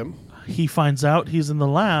 steals him. He finds out he's in the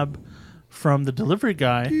lab from the delivery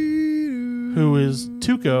guy, who is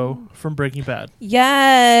Tuco from Breaking Bad.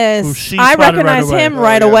 Yes, Who she I spotted right recognized away. him Oh,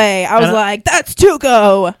 right yeah. away. I was And like, "That's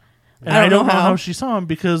Tuco." And I don't know how she saw him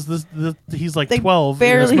because he's like They 12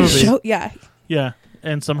 barely in this movie. show. Yeah, Yeah,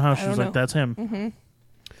 and somehow she don't was like, know. "That's him."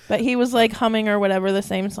 but he was like humming or whatever the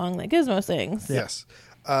same song that Gizmo sings. Yes.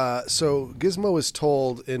 So Gizmo is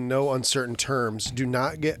told in no uncertain terms, "Do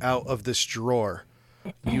not get out of this drawer,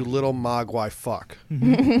 you little mogwai fuck."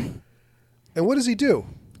 And what does he do?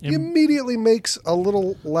 He immediately makes a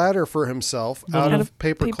little ladder for himself out of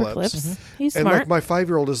paper clips. He's And smart. like my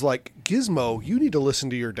 5-year-old is like, "Gizmo, you need to listen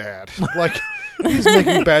to your dad." Like he's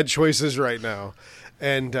making bad choices right now,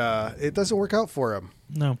 and it doesn't work out for him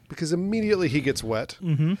No, because immediately he gets wet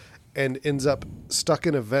and ends up stuck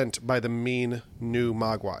in a vent by the mean new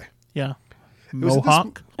Mogwai. yeah, was at this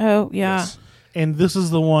Mohawk. Oh yeah. Yes. And this is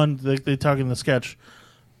the one that they talk in the sketch.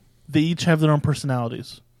 They each have their own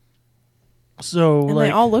personalities. So And like,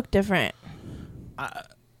 they all look different.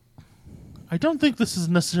 I don't think this is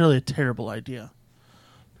necessarily a terrible idea.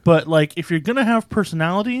 But like if you're gonna have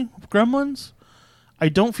personality gremlins, I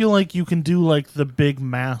don't feel like you can do like the big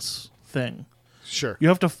mass thing. Sure. You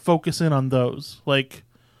have to focus in on those. Like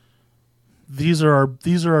these are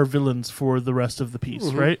our villains for the rest of the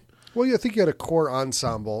piece, right? Well, yeah, I think you had a core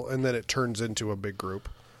ensemble, and then it turns into a big group.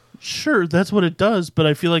 Sure, that's what it does, but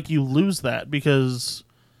I feel like you lose that because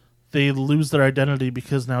they lose their identity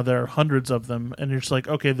because now there are hundreds of them, and you're just like,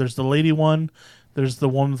 okay, there's the lady one, there's the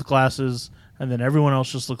one with glasses, and then everyone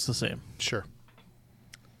else just looks the same. Sure.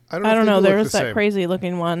 I if don't they know. do There look was the that same. crazy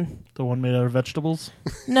looking one. The one made out of vegetables.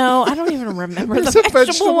 No, I don't even remember the There's a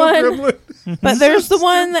vegetable one. gremlin. But there's the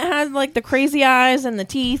one that had like the crazy eyes and the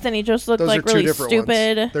teeth, and he just looked Those like are two really different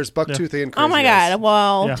stupid. ones. There's Bucktooth and Crazy Oh my Eyes. god!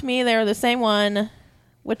 Well, Yeah. to me, they were the same one.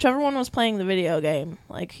 Whichever one was playing the video game,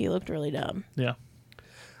 like he looked really dumb. Yeah.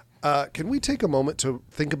 Can we take a moment to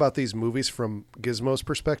think about these movies from Gizmo's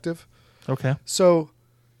perspective? Okay. So,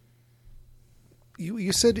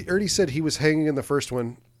 you said Ernie said he was hanging in the first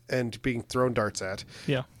one and being thrown darts at.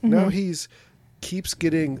 Yeah. Now he's keeps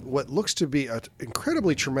getting what looks to be an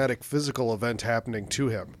incredibly traumatic physical event happening to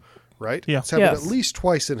him, right? Yeah. It's happened Yes. at least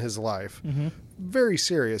twice in his life. Very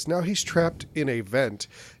serious. Now he's trapped in a vent.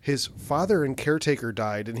 His father and caretaker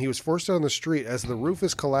died, and he was forced out on the street as the roof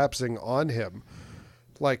is collapsing on him.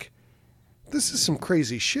 Like, this is some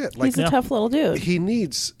crazy shit. Like, He's a tough little dude. he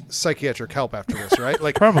needs psychiatric help after this, right?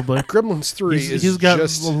 Like, Probably. Gremlins 3 is He's got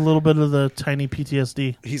just... a little bit of the tiny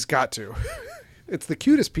PTSD. He's got to. It's the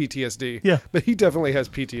cutest PTSD. Yeah. But he definitely has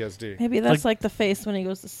PTSD. Maybe that's like the face when he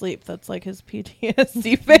goes to sleep. That's like his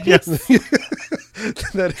PTSD face.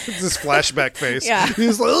 That is his flashback face. Yeah.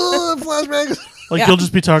 He's like, oh, flashbacks. Like Yeah. you'll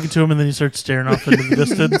just be talking to him, and then he starts staring off into the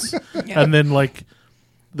distance, Yeah. and then like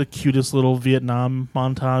the cutest little Vietnam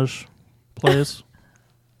montage plays.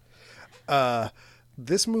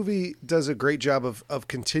 This movie does a great job of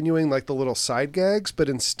continuing like the little side gags, but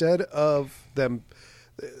instead of them,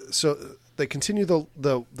 so they continue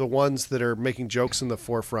the ones that are making jokes in the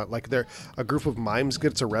forefront. Like a group of mimes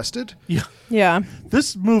gets arrested. Yeah. Yeah.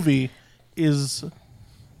 This movie is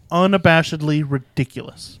unabashedly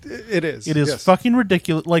ridiculous. It is. It is yes. fucking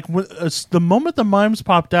ridiculous. Like the moment the mimes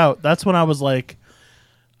popped out, that's when I was like,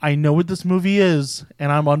 I know what this movie is,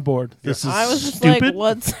 and I'm on board. This is I was just stupid. like,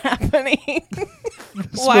 what's happening?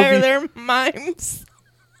 This Why are movie- there mimes?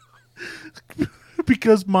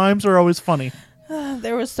 Because mimes are always funny.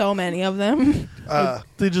 There were so many of them.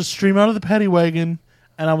 They just stream out of the paddy wagon,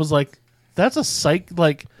 and I was like, that's a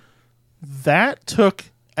like that took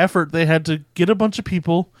effort. They had to get a bunch of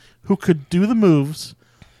people who could do the moves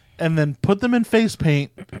and then put them in face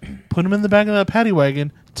paint, put them in the back of that paddy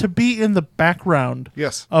wagon to be in the background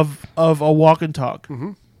Yes. of a walk and talk.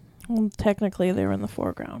 Well, technically, they were in the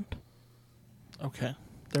foreground. Okay.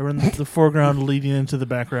 They were in the foreground leading into the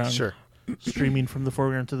background. Sure. Streaming from the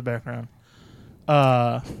foreground to the background.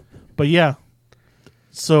 But yeah.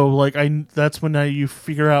 So like that's when you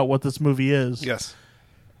figure out what this movie is. Yes.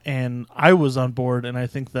 And I was on board, and I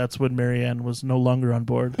think that's when Marianne was no longer on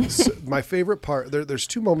board. So my favorite part, there's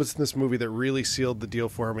two moments in this movie that really sealed the deal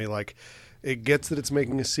for me. Like, it gets that it's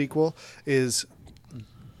making a sequel, is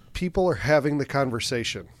people are having the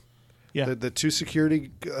conversation. Yeah. The two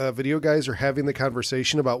security video guys are having the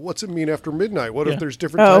conversation about what's it mean after midnight? What Yeah. if there's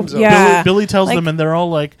different Oh, time zones? yeah. Billy tells Like- them, and they're all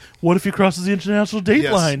like, "What if he crosses the international date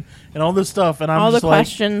Yes. line?" and all this stuff. And I'm All the just like,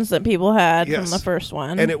 questions that people had Yes. from the first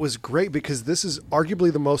one. And it was great because this is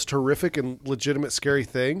arguably the most horrific and legitimate scary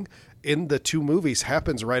thing in the two movies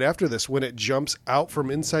happens right after this when it jumps out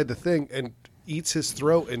from inside the thing and eats his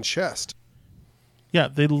throat and chest. yeah,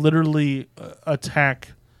 they literally attack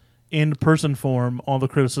in person form all the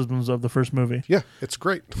criticisms of the first movie. Yeah, it's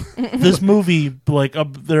great. This movie, like,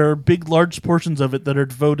 there are big, large portions of it that are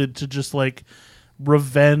devoted to just like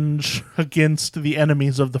revenge against the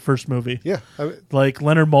enemies of the first movie. Yeah. I mean, Like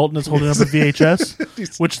Leonard Maltin is holding up a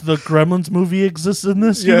VHS, which the Gremlins movie exists in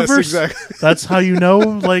this Yes, universe. exactly. That's how you know,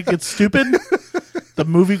 like, it's stupid. The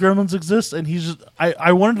movie Gremlins exists, and he's just.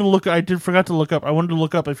 I wanted to look. I forgot to look up. I wanted to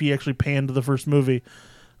look up if he actually panned the first movie.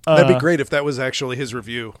 that'd be great if that was actually his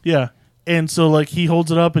review. Yeah, and so like he holds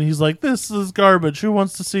it up and he's like, "This is garbage. Who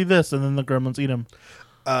wants to see this?" And then the Gremlins eat him.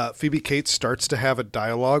 Phoebe Cates starts to have a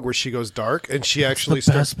dialogue where she goes dark, and she actually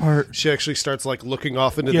the best part. She actually starts like looking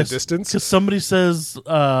off into the distance. because somebody says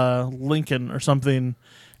Lincoln or something. and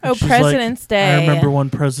Oh, she's like, President's Day. I remember one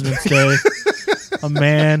President's Day. A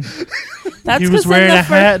man. That's He was 'cause in wearing the a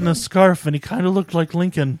hat and a scarf, and he kind of looked like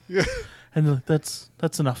Lincoln. Yeah. And that's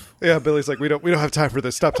enough. Yeah, Billy's like, we don't have time for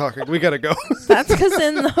this. Stop talking. We gotta go. That's because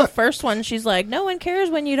in the first one, she's like, no one cares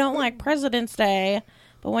when you don't like President's Day,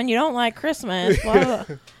 but when you don't like Christmas, blah, blah.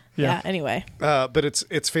 Yeah, anyway. But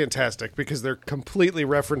it's fantastic because they're completely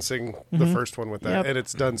referencing the first one with that, Yep. and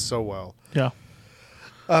it's done so well. Yeah.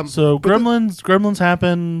 So Gremlins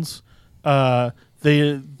happens.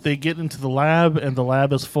 They get into the lab, and the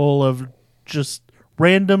lab is full of just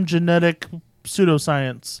random genetic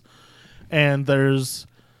pseudoscience. And there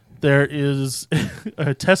is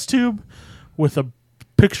a test tube with a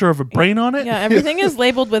picture of a brain on it. Yeah, everything is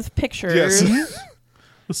labeled with pictures. Yes.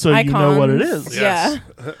 So Icons. you know what it is. Yes.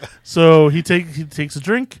 Yeah. So he takes a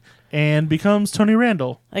drink and becomes Tony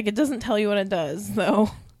Randall. Like, it doesn't tell you what it does,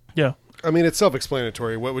 though. Yeah. I mean, it's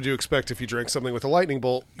self-explanatory. What would you expect if you drank something with a lightning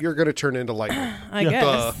bolt? You're going to turn into lightning. I Yeah.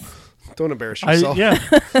 guess. Don't embarrass yourself. Yeah.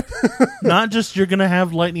 Not just you're going to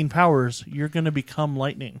have lightning powers, you're going to become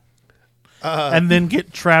lightning. And then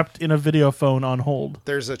get trapped in a video phone on hold.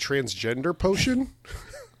 There's a transgender potion.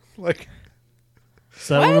 Like, Is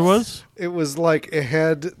that what it was? it was like it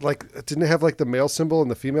had like didn't it have like the male symbol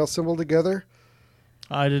and the female symbol together?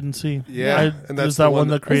 I didn't see. Yeah, and that's is that the one one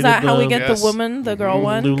that that- created Is that how we get Yes. the woman, the girl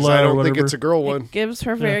one? Lula 'Cause I or don't whatever? think it's a girl one. It gives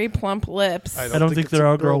her very plump lips. I don't think it's there a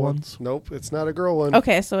are girl one. ones. Nope, it's not a girl one.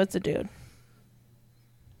 Okay, so it's a dude.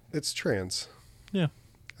 It's trans. Yeah.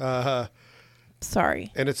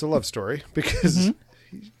 Sorry. And it's a love story because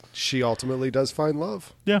Mm-hmm. she ultimately does find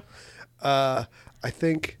love. Yeah. I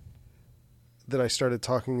think that I started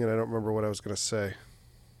talking and I don't remember what I was going to say.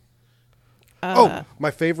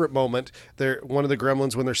 My favorite moment. One of the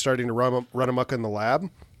gremlins when they're starting to run amok in the lab.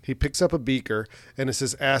 He picks up a beaker and it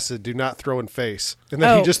says acid. Do not throw in face, and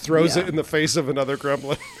then he just throws it in the face of another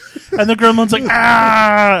gremlin. And the gremlin's like,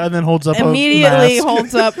 ah! And then holds up Immediately a mask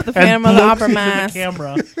holds up the and Phantom of the looks Opera into mask. the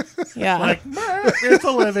camera. Yeah. Like, it's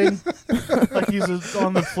a living. Like he's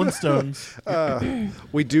on the Flintstones.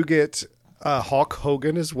 We do get Hulk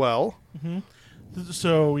Hogan as well.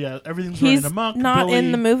 So, yeah, everything's He's running amok. not Billy,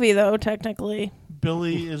 in the movie, though, technically.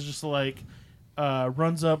 Billy is just like,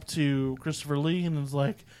 runs up to Christopher Lee and is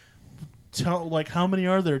like, how many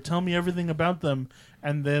are there? Tell me everything about them.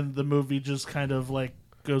 And then the movie just kind of like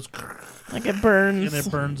goes Like it burns. and it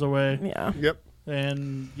burns away. Yeah. Yep.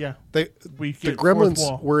 And yeah, The we get gremlins fourth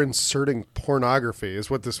wall. were inserting pornography is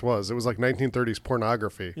what this was. It was like 1930s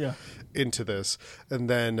pornography Yeah. into this. And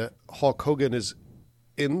then Hulk Hogan is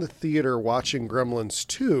in the theater watching Gremlins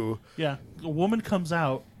 2. Yeah, a woman comes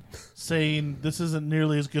out saying this isn't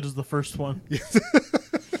nearly as good as the first one.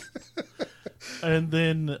 And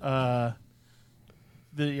then,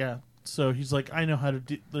 so he's like, I know how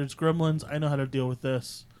to. There's gremlins. I know how to deal with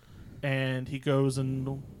this. And he goes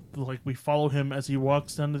and like we follow him as he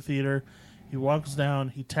walks down the theater. He walks down.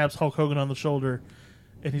 He taps Hulk Hogan on the shoulder,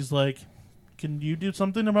 and he's like, "Can you do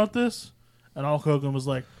something about this?" And Hulk Hogan was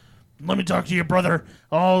like, "Let me talk to your brother.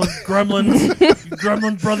 All gremlins, you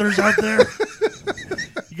gremlin brothers out there.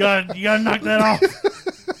 You gotta knock that off."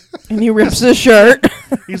 And he rips his shirt.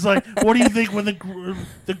 He's like, "What do you think when the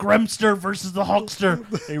Gremster versus the Hulkster?"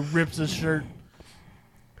 He rips his shirt.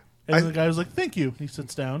 And the guy was like, "Thank you." He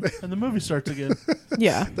sits down, and the movie starts again.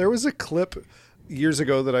 Yeah. There was a clip years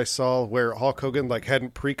ago that I saw where Hulk Hogan like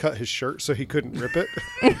hadn't pre-cut his shirt so he couldn't rip it.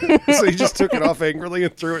 So he just took it off angrily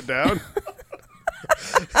and threw it down.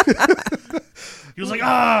 He was like,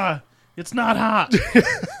 "Ah, it's not hot."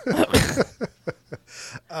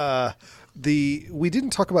 We didn't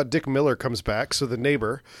talk about Dick Miller comes back, so the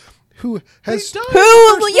neighbor who has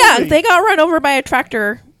They got run over by a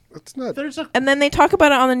tractor. it's not There's a And then they talk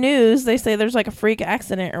about it on the news. They say there's like a freak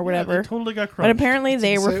accident or they whatever. totally got But crushed. apparently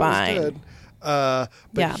they say were it was fine. dead. But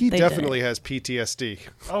Yeah, he they definitely has PTSD.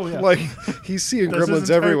 Oh yeah, Like he's seeing That's his gremlins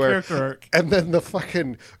entire everywhere. character arc. And then the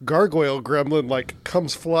fucking gargoyle gremlin like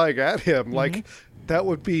comes flying at him. Like that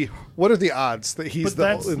would be what are the odds that he's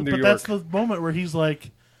But in New York? that's the moment where he's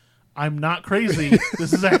like, "I'm not crazy.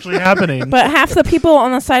 This is actually happening." But half the people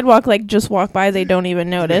on the sidewalk like just walk by. They don't even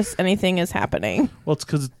notice anything is happening. Well, it's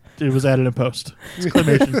because it was added in post. It's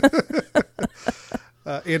claymation.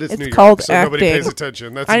 And it's New York, called so nobody acting. pays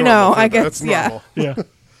attention. That's I normal know, for I them. guess, That's yeah. normal.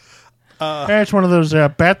 Yeah. It's one of those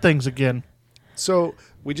bad things again. So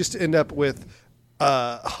we just end up with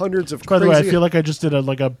hundreds of By the crazy. way, I feel like I just did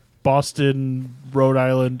a Boston, Rhode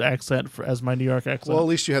Island accent as my New York accent. well, at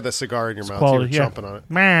least you had that cigar in your mouth. quality, You were yeah. chomping on it.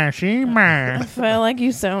 Mashy ma. I feel like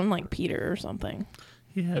you sound like Peter or something.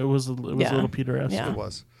 Yeah, it was a little Peter-esque. Yeah. It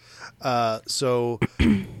was. So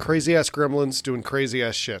crazy ass gremlins doing crazy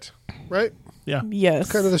ass shit, right? Yeah.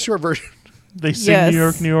 Yes. Kind of the short version. They sing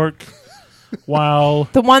Yes. New York, while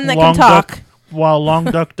The one that Long can talk while Long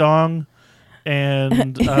Duck Dong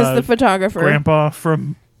and is the photographer. Grandpa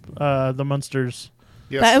from the Munsters.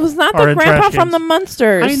 Yes. That was not Are the in grandpa trash from cans. the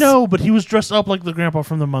Munsters. I know, but he was dressed up like the grandpa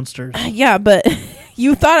from the Munsters. Yeah, but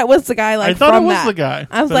you thought it was the guy like I thought from it was that. the guy.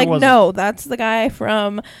 I was but it like, wasn't. no, that's the guy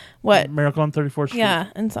from what? Miracle on 34th Street. Yeah,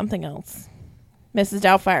 and something else. Mrs.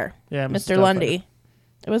 Doubtfire. Yeah, Mr. Doubtfire. Lundy.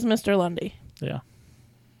 It was Mr. Lundy. Yeah.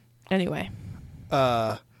 Anyway.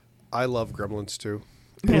 I love Gremlins too.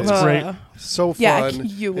 It's Uh, great. So fun. Yeah,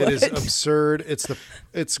 you It is would. absurd.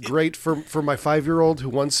 It's great for my 5-year-old who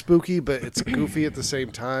wants spooky, but it's goofy at the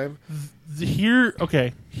same time. Here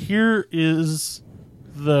is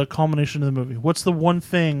the culmination of the movie. What's the one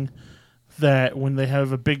thing that when they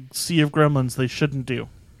have a big sea of gremlins they shouldn't do?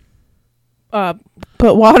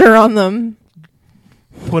 Put water on them.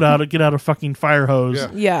 get out a fucking fire hose Yeah.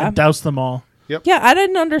 Yeah. and douse them all. Yeah, I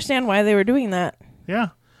didn't understand why they were doing that. Yeah,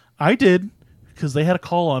 I did because they had a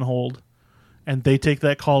call on hold, and they take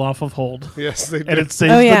that call off of hold, Yes, they and did. it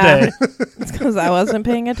saves Oh, yeah. the day. It's because I wasn't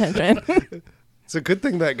paying attention. It's a good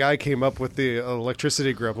thing that guy came up with the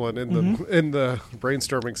electricity gremlin in the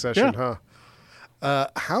brainstorming session, Yeah. huh?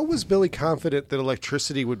 How was Billy confident that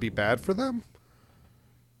electricity would be bad for them?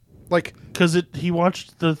 Like, Because he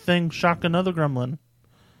watched the thing shock another gremlin.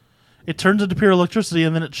 It turns into pure electricity,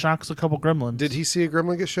 and then it shocks a couple gremlins. did he see a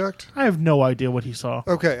gremlin get shocked? I have no idea what he saw.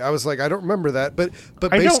 Okay, I was like, I don't remember that, but I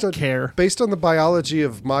based don't on care. based on the biology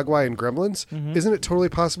of mogwai and gremlins, isn't it totally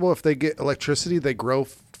possible if they get electricity, they grow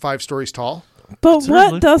 5 stories tall? But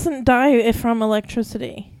Certainly. what doesn't die from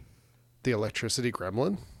electricity? The electricity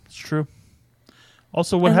gremlin? It's true.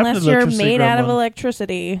 Also, what happened Unless to the you're electricity made gremlin? out of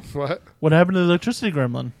electricity. What? What happened to the electricity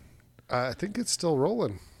gremlin? I think it's still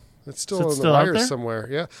rolling. It's still So on it's the still out wires there? somewhere.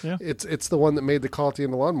 Yeah. Yeah. It's the one that made the call at the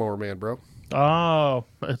end of Lawnmower Man, bro. Oh,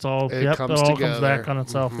 it's all It yep, comes it all comes together. back on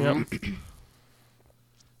itself. Yep.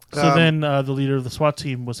 So Um, then the leader of the SWAT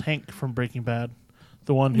team was Hank from Breaking Bad,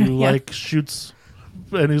 the one who Yeah. like shoots,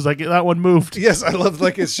 and he's like, that one moved. Yes, I love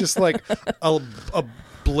like it's just like a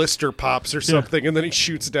blister pops or something, and then he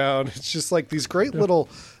shoots down. It's just like these great little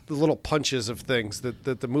punches of things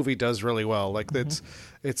that the movie does really well. Like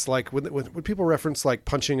it's like when people reference like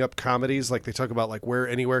punching up comedies, like they talk about like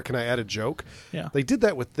anywhere can I add a joke. Yeah. They did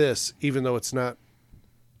that with this, even though it's not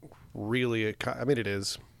really I mean it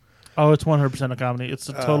is. Oh, it's 100% a comedy. It's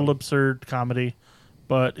a total absurd comedy,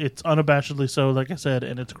 but it's unabashedly so, like I said,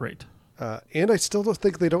 and it's great. And I still don't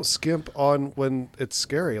think they don't skimp on when it's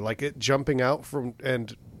scary, like it jumping out from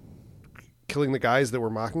and killing the guys that were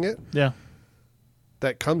mocking it. Yeah.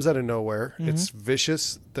 That comes out of nowhere. It's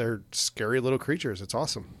vicious. They're scary little creatures. It's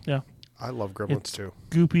awesome. Yeah. I love gremlins It's too.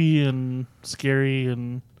 goopy and scary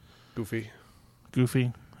and Goofy.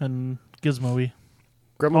 goofy and gizmo-y.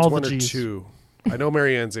 Gremlins All the 1 or Gs. 2. I know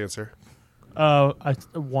Marianne's answer.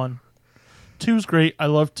 1. 2's great. I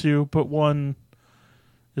love 2, but 1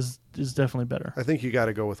 is definitely better. I think you got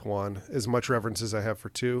to go with 1. As much reverence as I have for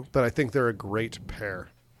 2, but I think they're a great pair.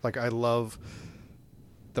 Like I love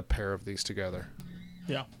the pair of these together.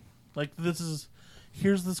 Yeah. Like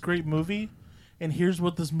here's this great movie, and here's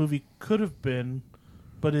what this movie could have been,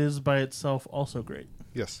 but is by itself also great.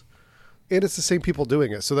 Yes. And it's the same people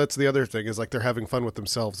doing it. So that's the other thing is like they're having fun with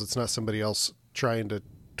themselves. It's not somebody else trying to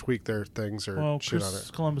tweak their things or Well, shit on Chris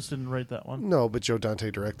it. Columbus didn't write that one. No, but Joe Dante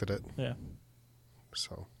directed it. Yeah.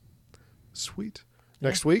 So sweet.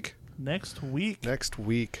 Next week? Next week. Next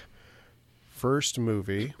week. First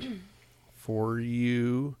movie for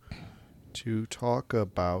you to talk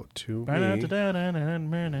about to me. All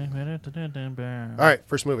All right,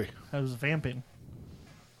 first movie. I was vamping.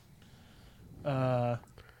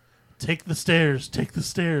 Take the stairs. Take the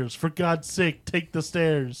stairs. For God's sake, take the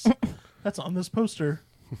stairs. That's on this poster.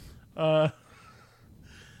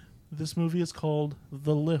 This movie is called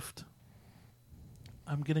The Lift.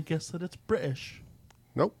 I'm going to guess that it's British.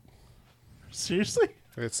 Nope, Seriously?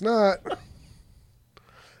 it's not.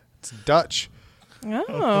 It's Dutch.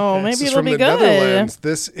 Oh, Okay. maybe This is it'll from be the good. Netherlands.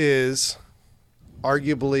 This is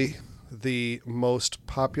arguably the most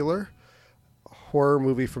popular horror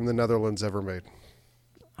movie from the Netherlands ever made.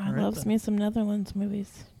 I Alright loves then. me some Netherlands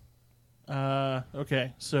movies.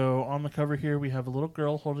 Okay, so on the cover here we have a little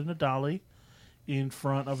girl holding a dolly in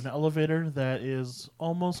front of an elevator that is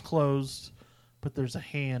almost closed, but there's a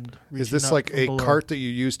hand. Is reaching this up like from a below. cart that you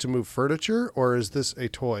use to move furniture, or is this a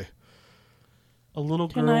toy? A little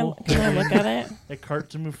Can girl I look at it? a cart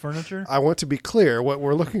to move furniture. I want to be clear what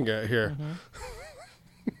we're looking at here.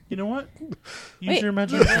 You know what? Use Wait, your it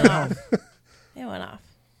imagination. went off. It went off.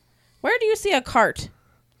 Where do you see a cart?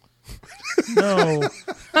 No,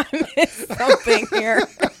 Something here.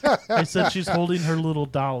 I said she's holding her little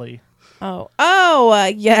dolly.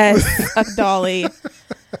 Yes, a dolly.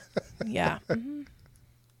 Yeah.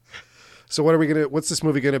 So what's this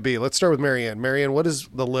movie gonna be? Let's start with Marianne. Marianne, what is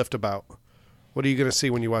The Lift about? What are you gonna see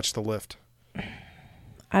when you watch The Lift?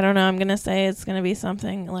 I don't know. I'm gonna say it's gonna be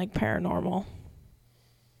something like paranormal.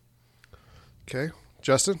 Okay.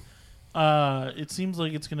 Justin? It seems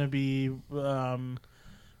like it's gonna be one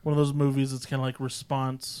of those movies that's kind of like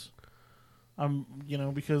Response.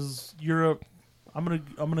 Because Europe. I'm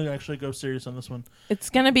gonna actually go serious on this one. It's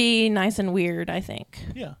gonna be nice and weird, I think.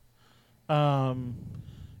 Yeah.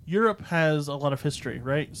 Europe has a lot of history,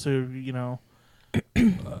 right? So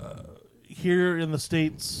here in the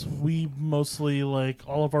States, we mostly like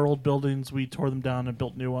all of our old buildings. We tore them down and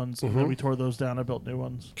built new ones, and then we tore those down and built new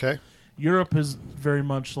ones. Okay. Europe is very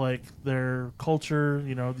much like their culture.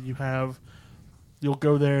 You have you'll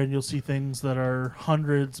go there and you'll see things that are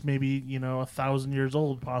hundreds, maybe 1,000 years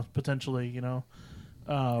old, potentially.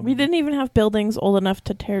 We didn't even have buildings old enough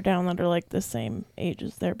to tear down that are like the same age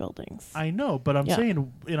as their buildings. I know, but I'm Yeah.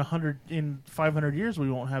 saying in 500 years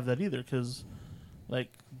we won't have that either because,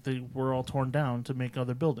 they were all torn down to make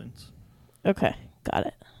other buildings, Okay, got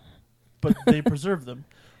it. but they preserve them.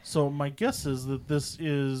 So my guess is that this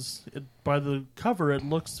is by the cover, it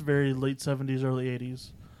looks very late 70s, early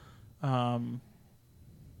 80s.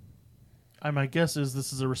 My guess is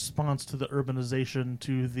this is a response to the urbanization,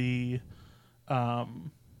 to the, the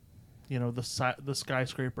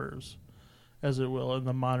skyscrapers, as it will, and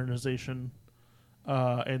the modernization.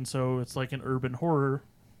 And so it's like an urban horror.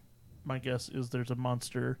 My guess is there's a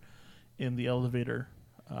monster in the elevator,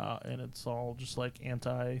 and it's all just like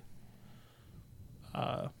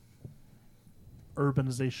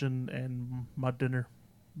urbanization and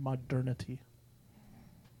modernity.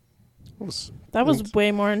 That was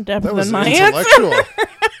way more in depth That was than my answer. intellectual.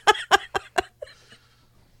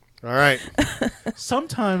 All right.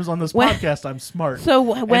 Sometimes on this When- podcast, I'm smart. So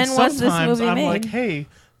when And was this sometimes movie I'm made? like, hey,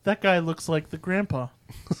 that guy looks like the grandpa.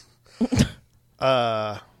 Good.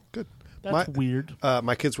 That's weird.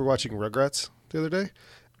 My kids were watching Rugrats the other day.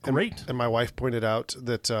 Great. And my wife pointed out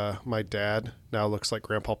that my dad now looks like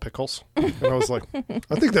Grandpa Pickles. And I was like,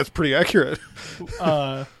 I think that's pretty accurate.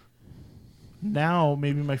 Now,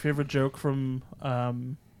 maybe my favorite joke from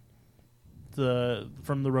the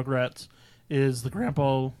Rugrats is the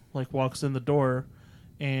grandpa walks in the door,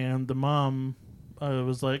 and the mom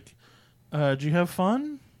was like, "Did you have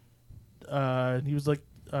fun?" And he was like,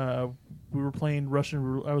 "We were playing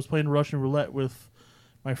I was playing Russian roulette with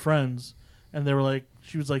my friends." And they were like,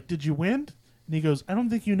 she was like, "Did you win?" And he goes, "I don't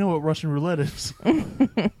think you know what Russian roulette is."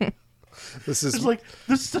 This It's is like,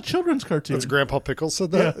 this is a children's cartoon. that's Grandpa Pickles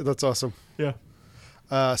said that? Yeah. That's awesome.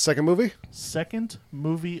 Yeah. Second movie? Second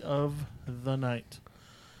movie of the night.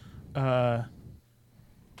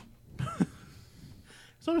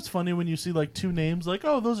 It's always funny when you see two names,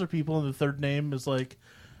 oh, those are people, and the third name is I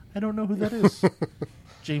don't know who that is.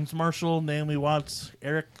 James Marshall, Naomi Watts,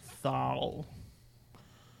 Eric Thal.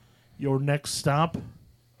 Your next stop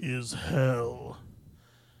is hell.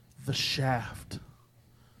 The Shaft.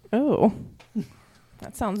 Oh,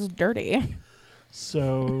 that sounds dirty.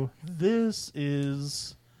 So this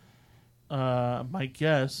is, my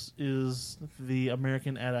guess, is the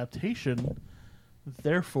American adaptation,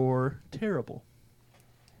 therefore terrible.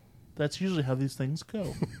 That's usually how these things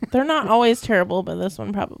go. They're not always terrible, but this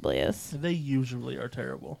one probably is. They usually are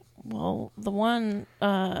terrible. Well, the one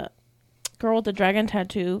girl with the dragon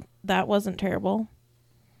tattoo, that wasn't terrible.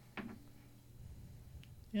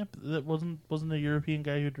 Yep, that wasn't a European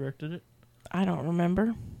guy who directed it. I don't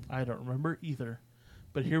remember. I don't remember either.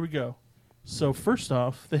 But here we go. So first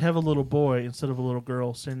off, they have a little boy instead of a little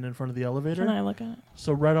girl standing in front of the elevator. Can I look at it?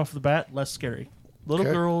 So right off the bat, less scary. Little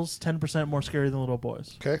Okay. girls, 10% more scary than little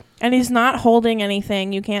boys. Okay. And he's not holding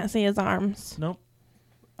anything. You can't see his arms. Nope.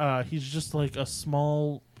 He's just like a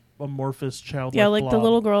small, amorphous child. Yeah, like the blob.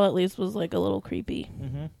 little girl at least was like a little creepy.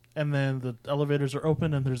 Mm-hmm. And then the elevators are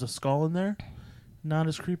open and there's a skull in there. Not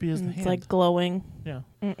as creepy as the It's hand. like glowing. Yeah.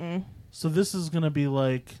 Mm-mm. So this is gonna be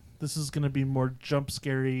more jump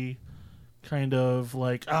scary, kind of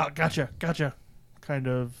gotcha kind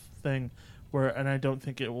of thing. And I don't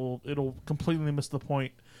think it'll completely miss the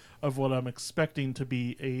point of what I'm expecting to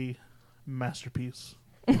be a masterpiece.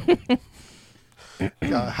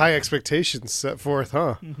 High expectations set forth,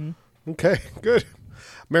 huh? Mm-hmm. Okay, good.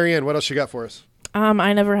 Marianne, what else you got for us?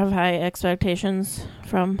 I never have high expectations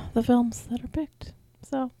from the films that are picked.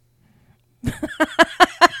 So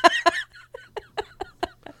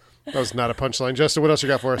That was not a punchline. Justin, what else you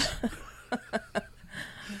got for us?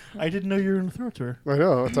 I didn't know you were going to throw it to her. I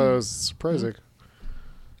know. I thought it was surprising.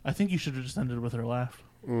 I think you should have just ended with her laugh.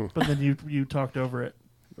 Mm. But then you talked over it.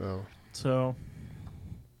 Oh. So